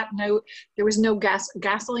like that. No, there was no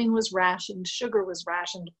gasoline was rationed, sugar was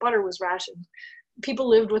rationed, butter was rationed. People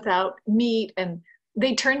lived without meat, and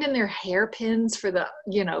they turned in their hairpins for the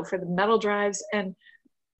metal drives. And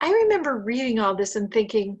I remember reading all this and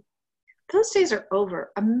thinking, those days are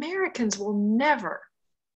over. Americans will never,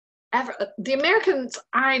 ever, the Americans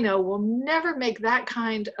I know will never make that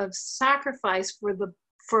kind of sacrifice for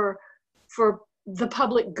the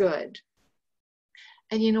public good.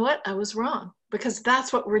 And you know what? I was wrong, because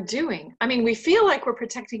that's what we're doing. I mean, we feel like we're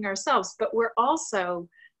protecting ourselves, but we're also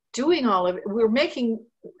doing all of it. We're making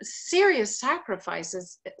serious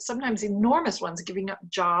sacrifices, sometimes enormous ones, giving up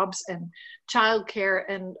jobs and childcare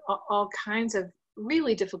and all kinds of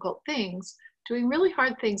really difficult things, doing really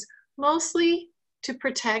hard things, mostly to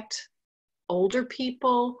protect older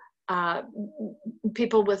people,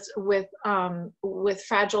 people with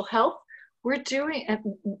fragile health. We're doing it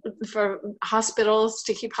for hospitals,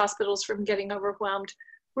 to keep hospitals from getting overwhelmed.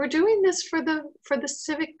 We're doing this for the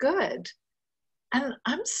civic good. And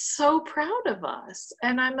I'm so proud of us,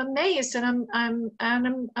 and I'm amazed, and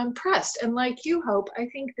I'm impressed. And like you, Hope, I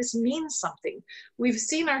think this means something. We've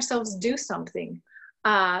seen ourselves do something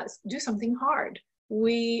hard.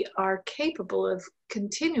 We are capable of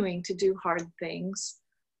continuing to do hard things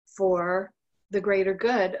for the greater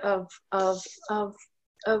good of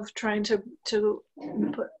trying to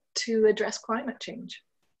address climate change.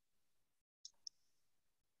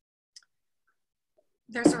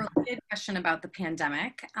 There's a related question about the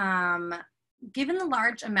pandemic. Given the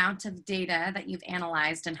large amount of data that you've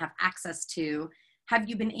analyzed and have access to, have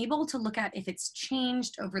you been able to look at if it's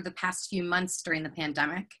changed over the past few months during the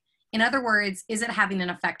pandemic? In other words, is it having an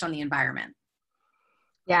effect on the environment?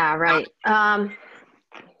 Yeah, right.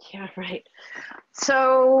 Yeah, right.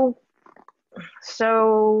 So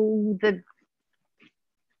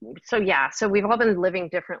we've all been living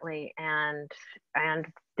differently, and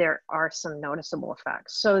there are some noticeable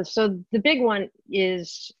effects. So the big one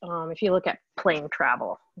is, if you look at plane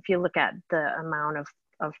travel, if you look at the amount of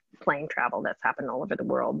plane travel that's happened all over the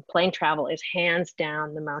world, plane travel is hands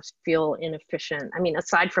down the most fuel inefficient. I mean,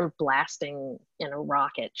 aside from blasting in a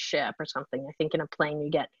rocket ship or something, I think in a plane you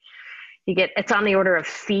get, it's on the order of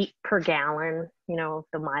feet per gallon, you know,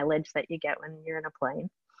 the mileage that you get when you're in a plane.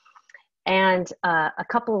 And a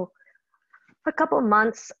couple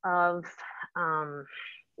months of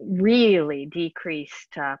really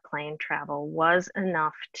decreased plane travel was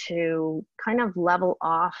enough to kind of level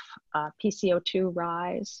off PCO2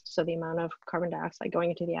 rise. So the amount of carbon dioxide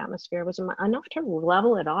going into the atmosphere was enough to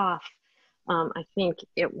level it off. I think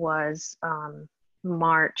it was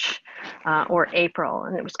March or April,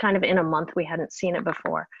 and it was kind of in a month we hadn't seen it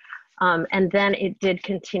before. And then it did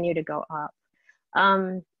continue to go up.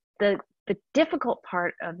 The difficult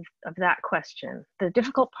part of that question, the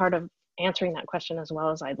difficult part of answering that question as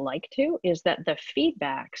well as I'd like to, is that the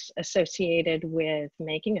feedbacks associated with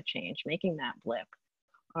making a change, making that blip,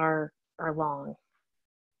 are long,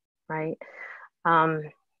 right?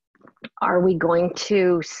 Are we going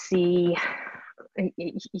to see,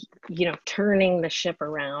 you know, turning the ship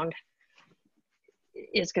around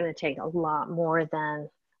is going to take a lot more than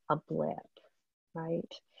a blip,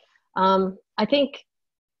 right?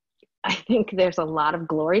 I think there's a lot of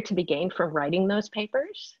glory to be gained from writing those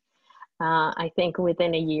papers. I think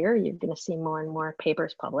within a year, you're going to see more and more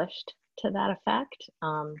papers published to that effect.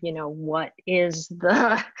 You know, what is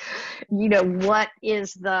the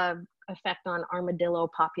effect on armadillo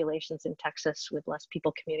populations in Texas with less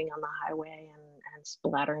people commuting on the highway and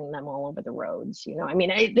splattering them all over the roads? You know, I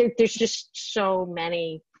mean, there's just so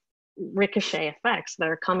many ricochet effects that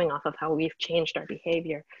are coming off of how we've changed our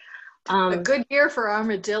behavior. A good year for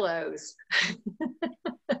armadillos.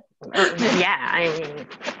 Yeah, I mean,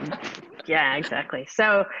 yeah, exactly.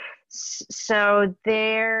 So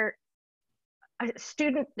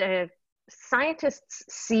scientists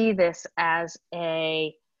see this as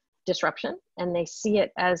a disruption, and they see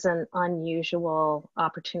it as an unusual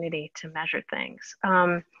opportunity to measure things.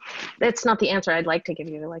 That's not the answer I'd like to give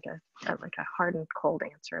you, like a hard and cold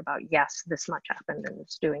answer about, yes, this much happened and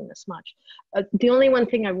it's doing this much. The only one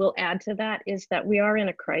thing I will add to that is that we are in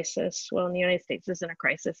a crisis. Well, in the United States is in a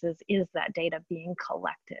crisis, is that data being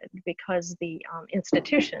collected, because the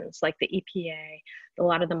institutions like the EPA, a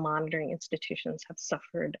lot of the monitoring institutions have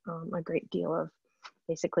suffered a great deal of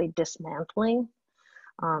basically dismantling.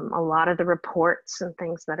 A lot of the reports and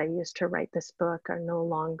things that I used to write this book are no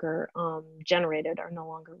longer generated, are no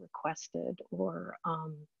longer requested or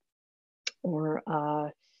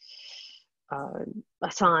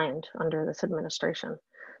assigned under this administration.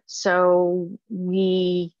 So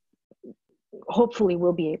we hopefully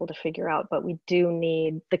will be able to figure out, but we do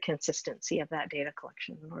need the consistency of that data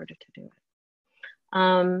collection in order to do it.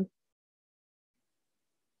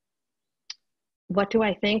 What do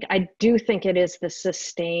I think? I do think it is the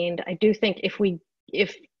sustained. I do think if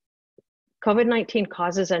COVID-19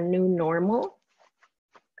 causes a new normal,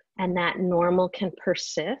 and that normal can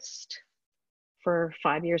persist for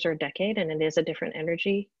 5 years or a decade, and it is a different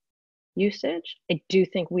energy usage, I do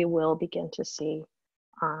think we will begin to see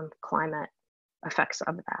climate effects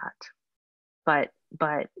of that.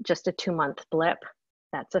 But just a 2-month blip,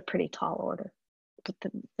 that's a pretty tall order.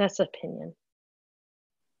 That's opinion.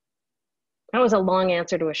 That was a long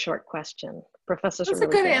answer to a short question. Professors That's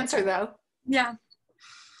really a good answer, though. Yeah.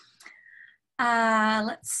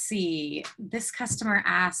 Let's see. This customer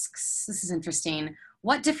asks, this is interesting.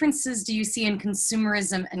 What differences do you see in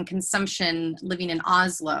consumerism and consumption living in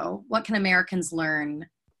Oslo? What can Americans learn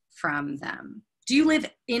from them? Do you live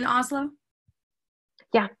in Oslo?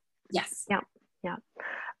 Yeah. Yes. Yeah. Yeah.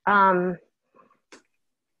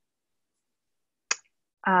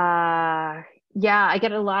 Yeah, I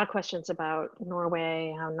get a lot of questions about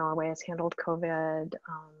Norway, how Norway has handled COVID,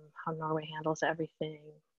 how Norway handles everything.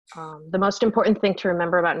 The most important thing to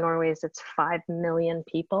remember about Norway is it's 5 million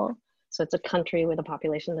people. So it's a country with a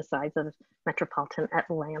population the size of metropolitan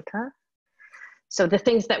Atlanta. So the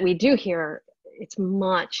things that we do here, it's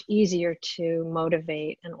much easier to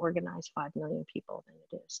motivate and organize 5 million people than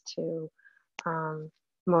it is to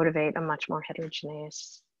motivate a much more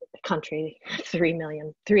heterogeneous country, 300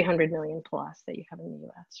 million plus that you have in the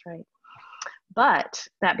US, right? But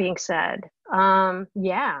that being said,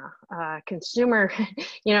 consumer,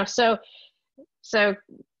 so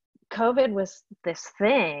COVID was this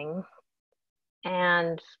thing,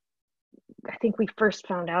 and I think we first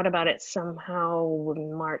found out about it somehow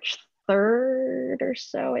March 3rd or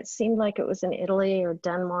so. It seemed like it was in Italy or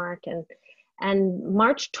Denmark, and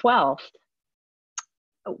March 12th,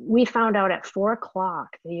 we found out at 4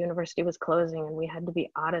 o'clock the university was closing, and we had to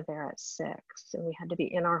be out of there at 6, and we had to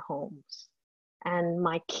be in our homes. And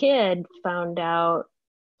my kid found out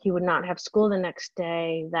he would not have school the next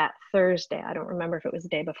day, that Thursday. I don't remember if it was the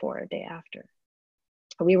day before or the day after.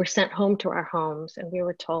 We were sent home to our homes, and we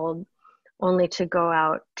were told only to go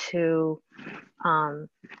out to go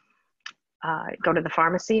to the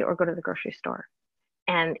pharmacy or go to the grocery store.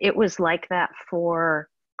 And it was like that for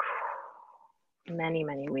many,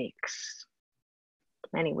 many weeks.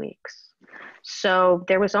 So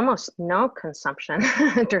there was almost no consumption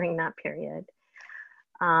during that period.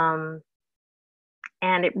 And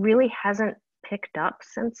it really hasn't picked up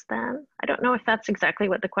since then. I don't know if that's exactly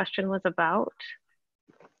what the question was about.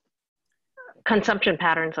 Consumption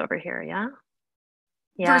patterns over here, yeah?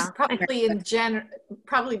 Yeah. Probably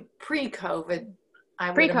probably pre-COVID.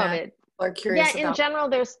 Pre-COVID. Are curious in general,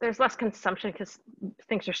 there's less consumption because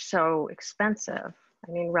things are so expensive.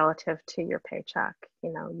 I mean, relative to your paycheck,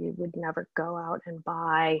 you would never go out and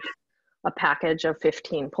buy a package of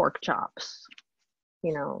 15 pork chops,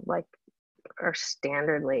 like, or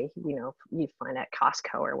standardly, you find at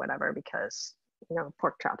Costco or whatever, because,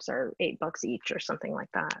 pork chops are $8 each or something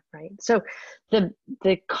like that, right? So the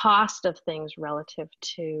cost of things relative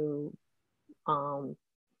to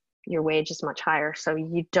your wage is much higher. So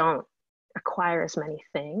you don't acquire as many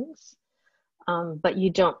things, but you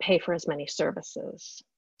don't pay for as many services.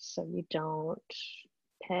 So you don't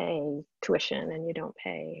pay tuition, and you don't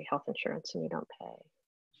pay health insurance, and you don't pay,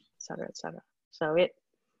 et cetera, et cetera. So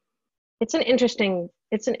it's an interesting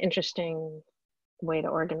way to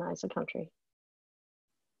organize a country.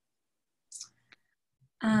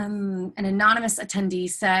 An anonymous attendee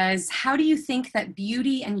says, how do you think that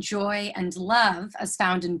beauty and joy and love, as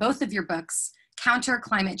found in both of your books, counter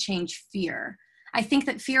climate change fear? I think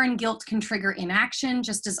that fear and guilt can trigger inaction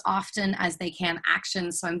just as often as they can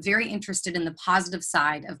action. So I'm very interested in the positive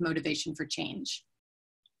side of motivation for change.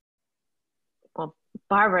 Well,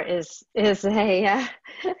 Barbara is a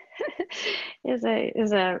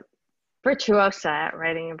virtuosa at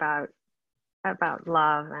writing about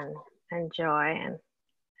love and joy and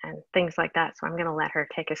things like that. So I'm going to let her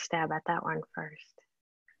take a stab at that one first.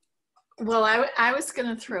 Well, I was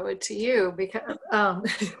going to throw it to you because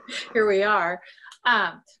here we are,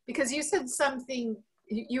 because you said something.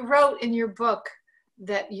 You wrote in your book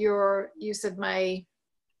that you said my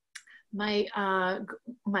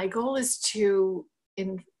goal is to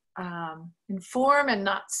inform and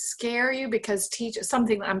not scare you, because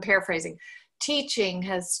something I'm paraphrasing. Teaching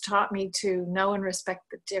has taught me to know and respect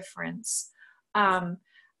the difference.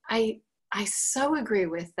 I so agree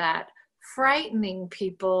with that. Frightening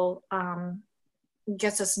people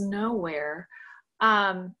gets us nowhere.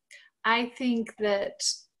 I think that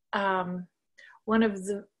one of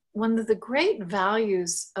the great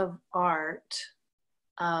values of art,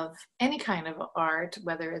 of any kind of art,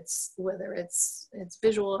 whether it's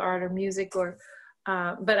visual art or music, or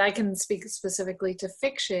but I can speak specifically to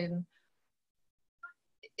fiction,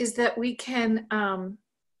 is that we can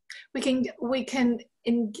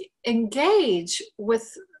engage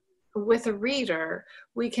with a reader,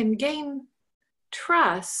 we can gain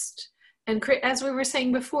trust, and as we were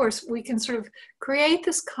saying before, we can sort of create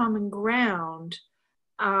this common ground.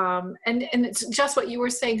 And it's just what you were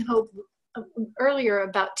saying, Hope, earlier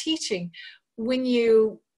about teaching. When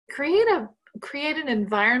you create an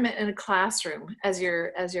environment in a classroom, as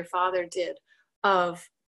your father did, of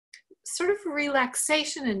sort of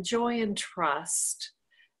relaxation and joy and trust,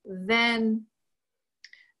 then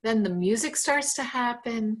the music starts to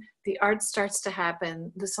happen, the art starts to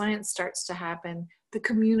happen, the science starts to happen, the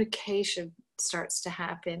communication starts to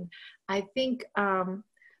happen. I think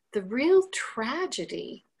the real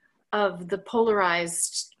tragedy of the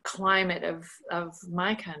polarized climate of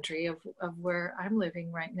my country, of where I'm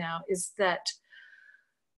living right now, is that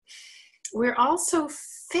we're all so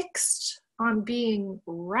fixed on being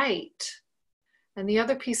right and the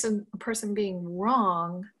other person being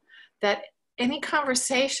wrong, that any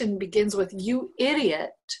conversation begins with "you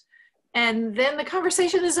idiot," and then the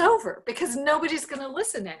conversation is over because nobody's going to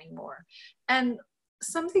listen anymore. And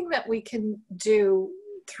something that we can do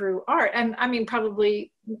through art, and I mean,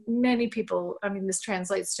 probably many people, I mean, this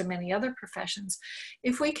translates to many other professions.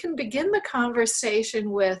 If we can begin the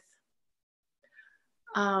conversation with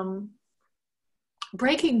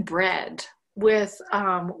breaking bread, with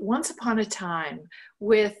once upon a time,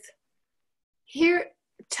 with here,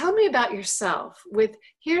 tell me about yourself, with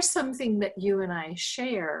here's something that you and I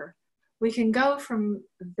share, we can go from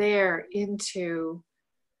there into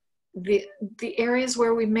the areas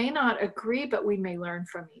where we may not agree, but we may learn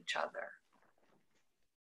from each other.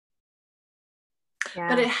 Yeah.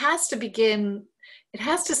 But it has to begin,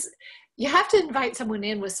 you have to invite someone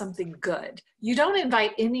in with something good. You don't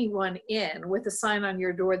invite anyone in with a sign on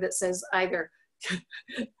your door that says either,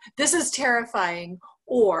 "This is terrifying,"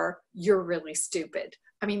 or "You're really stupid."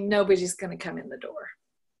 I mean, nobody's going to come in the door.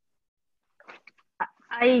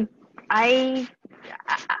 I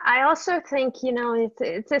also think, you know,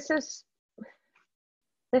 this is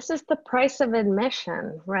the price of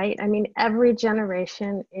admission, right? I mean, every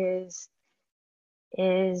generation is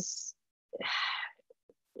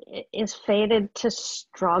fated to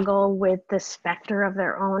struggle with the specter of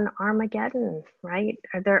their own Armageddon, right?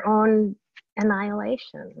 Or their own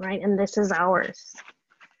annihilation, right? And this is ours.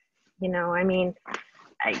 You know, I mean,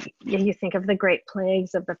 you think of the great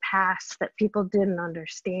plagues of the past that people didn't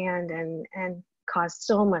understand and caused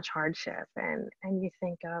so much hardship, and you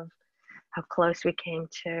think of how close we came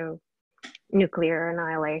to nuclear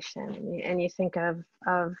annihilation, and you think of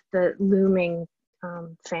the looming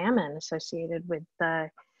famine associated with the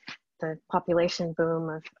population boom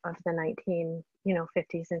of the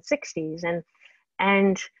 1950s and 60s,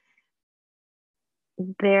 and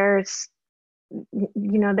there's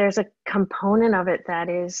a component of it that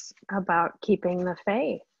is about keeping the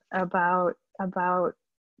faith, about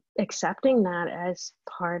accepting that as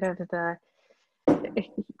part of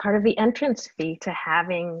the entrance fee to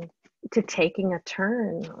taking a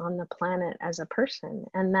turn on the planet as a person,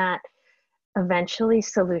 and that eventually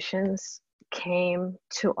solutions came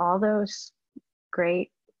to all those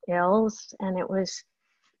great ills, and it was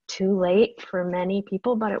too late for many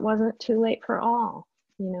people, but it wasn't too late for all,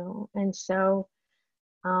 you know. And so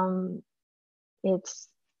it's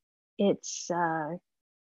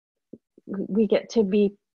we get to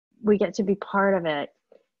be part of it,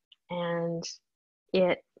 and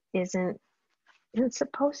it isn't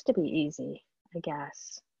supposed to be easy, I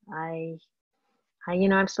guess. I'm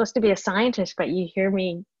supposed to be a scientist, but you hear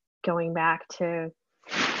me going back to,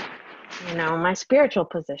 my spiritual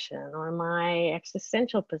position, or my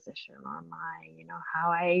existential position, or my,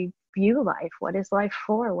 how I view life. What is life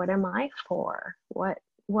for? What am I for? What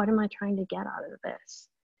am I trying to get out of this?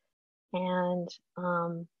 And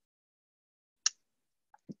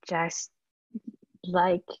just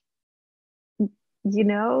like,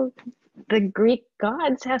 the Greek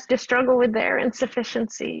gods have to struggle with their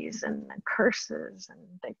insufficiencies and curses, and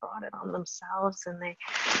they brought it on themselves, and they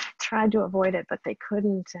tried to avoid it, but they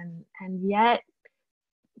couldn't. And yet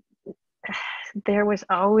there was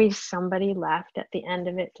always somebody left at the end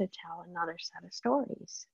of it to tell another set of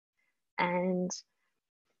stories. And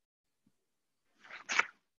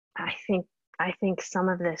I think some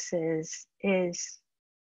of this is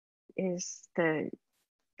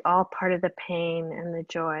all part of the pain and the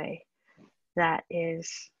joy that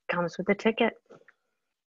comes with the ticket,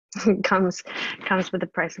 comes with the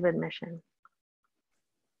price of admission.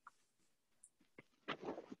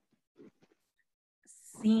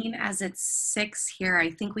 Seeing as it's 6 here,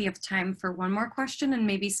 I think we have time for one more question and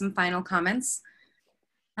maybe some final comments.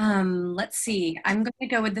 Let's see, I'm going to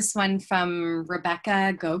go with this one from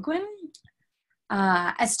Rebecca Gogwin.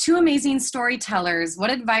 As two amazing storytellers,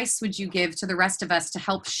 what advice would you give to the rest of us to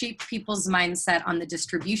help shape people's mindset on the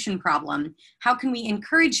distribution problem? How can we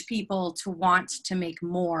encourage people to want to make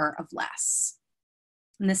more of less?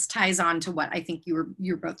 And this ties on to what I think you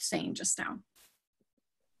were both saying just now.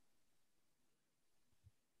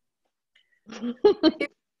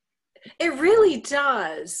 It really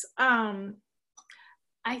does.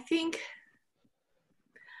 I think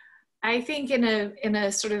in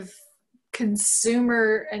a sort of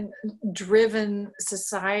consumer and driven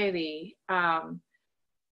society,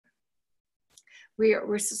 we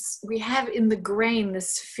have in the grain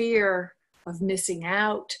this fear of missing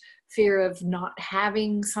out, fear of not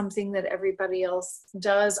having something that everybody else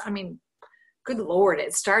does. I mean, good Lord,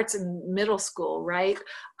 it starts in middle school, right?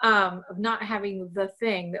 Of not having the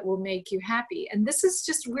thing that will make you happy. And this is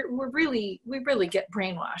just, we really get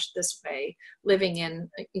brainwashed this way, living in,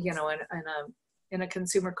 in a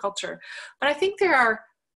consumer culture. But I think there are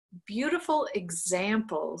beautiful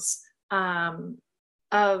examples of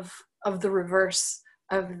the reverse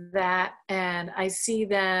of that. And I see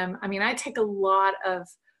them, I mean, I take a lot of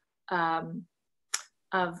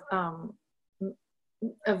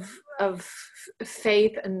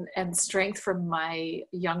faith and strength from my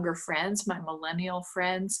younger friends, my millennial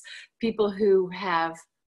friends, people who have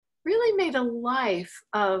really made a life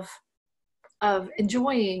of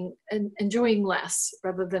enjoying less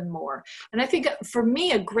rather than more. And I think for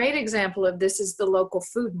me, a great example of this is the local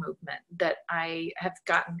food movement that I have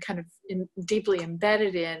gotten kind of deeply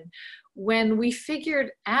embedded in, when we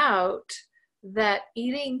figured out that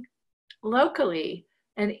eating locally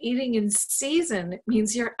and eating in season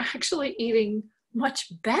means you're actually eating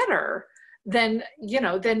much better than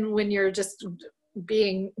when you're just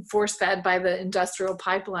being force fed by the industrial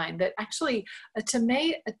pipeline. That actually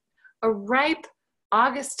a ripe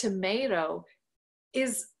August tomato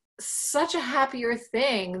is such a happier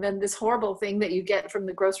thing than this horrible thing that you get from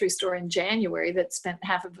the grocery store in January that spent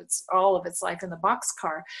all of its life in the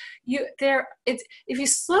boxcar. If you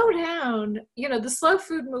slow down, the slow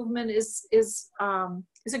food movement is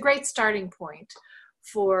a great starting point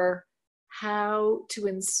for how to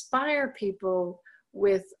inspire people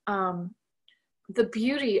with the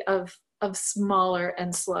beauty of smaller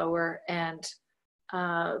and slower and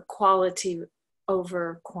quality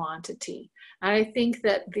over quantity. And I think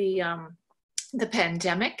that the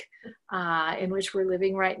pandemic in which we're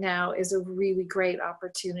living right now is a really great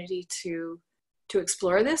opportunity to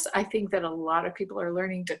explore this. I think that a lot of people are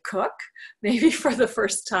learning to cook, maybe for the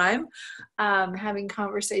first time, having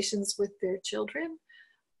conversations with their children.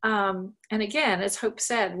 And again, as Hope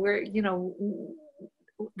said,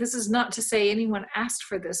 this is not to say anyone asked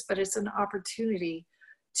for this, but it's an opportunity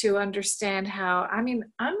to understand how, I mean,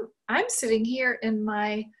 I'm sitting here in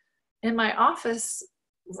my office,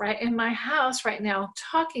 right in my house right now,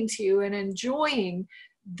 talking to you and enjoying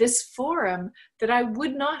this forum that I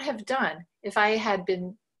would not have done if I had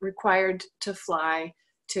been required to fly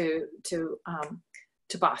to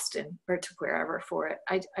Boston or to wherever for it.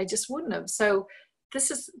 I just wouldn't have. So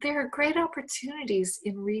there are great opportunities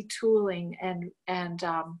in retooling and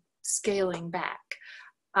scaling back.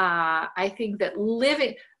 I think that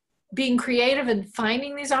being creative and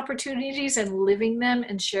finding these opportunities and living them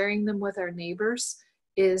and sharing them with our neighbors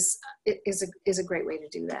is a great way to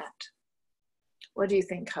do that. What do you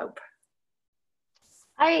think, Hope?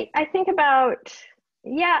 I think about,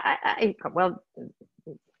 well,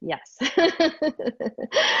 yes.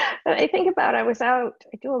 I think about, I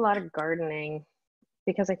do a lot of gardening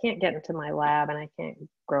because I can't get into my lab and I can't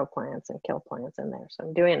grow plants and kill plants in there. So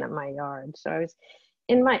I'm doing it in my yard. So I was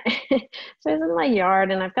in my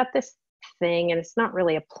yard and I've got this thing, and it's not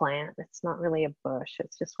really a plant. It's not really a bush.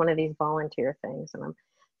 It's just one of these volunteer things. And I'm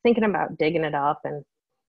thinking about digging it up, and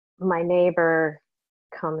my neighbor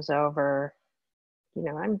comes over.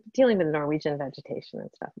 I'm dealing with Norwegian vegetation and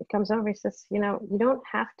stuff. He comes over, he says, you don't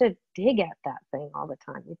have to dig at that thing all the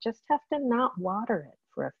time. You just have to not water it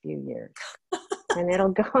for a few years and it'll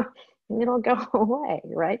go away,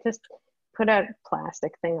 right? Just put a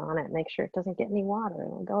plastic thing on it, make sure it doesn't get any water.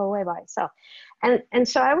 It'll go away by itself. And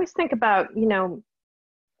so I always think about,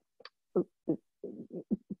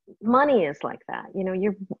 money is like that.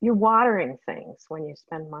 You're watering things when you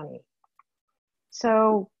spend money.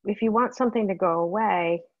 So if you want something to go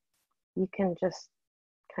away, you can just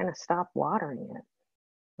kind of stop watering it,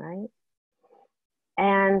 right?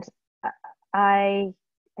 And I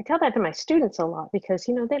tell that to my students a lot because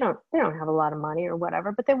they don't have a lot of money or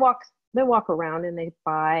whatever, but they walk around and they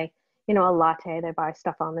buy a latte, they buy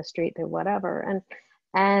stuff on the street, they whatever,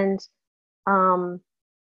 and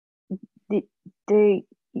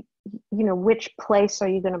you know, which place are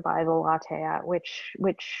you going to buy the latte at? Which,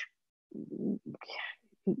 you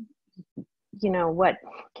know, what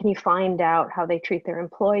can you find out how they treat their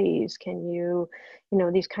employees? Can you, you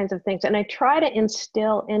know, these kinds of things. And I try to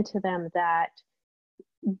instill into them that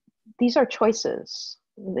these are choices.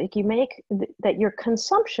 Like you make, that your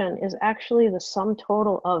consumption is actually the sum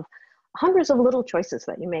total of hundreds of little choices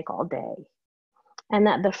that you make all day. And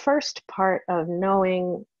that the first part of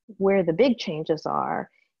knowing where the big changes are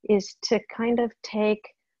is to kind of take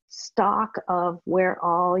stock of where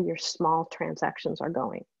all your small transactions are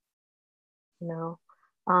going, you know?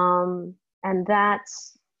 And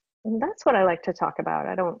that's what I like to talk about.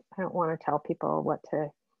 I don't want to tell people what to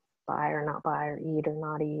buy or not buy or eat or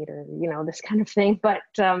not eat or, you know, this kind of thing. But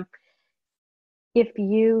if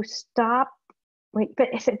you stop, like, but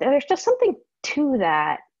there's just something to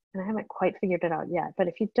that, and I haven't quite figured it out yet. But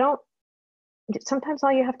if you don't, sometimes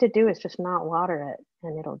all you have to do is just not water it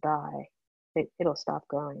and it'll die. It'll stop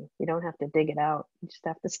growing. You don't have to dig it out. You just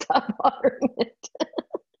have to stop watering it.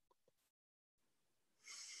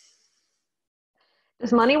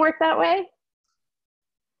 Does money work that way?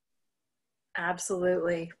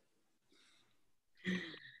 Absolutely.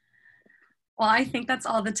 Well, I think that's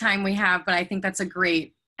all the time we have, but I think that's a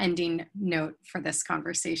great ending note for this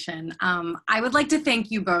conversation. I would like to thank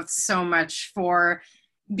you both so much for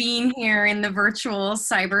being here in the virtual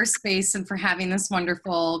cyberspace and for having this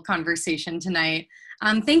wonderful conversation tonight.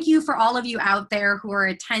 Thank you for all of you out there who are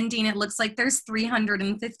attending. It looks like there's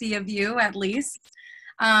 350 of you at least.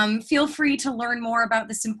 Feel free to learn more about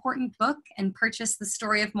this important book and purchase The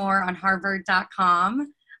Story of More on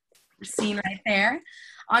harvard.com. Seen right there.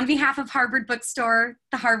 On behalf of Harvard Bookstore,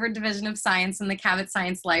 the Harvard Division of Science, and the Cabot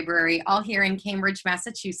Science Library, all here in Cambridge,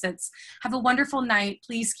 Massachusetts, have a wonderful night.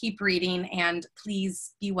 Please keep reading and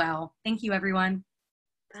please be well. Thank you, everyone.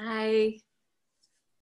 Bye.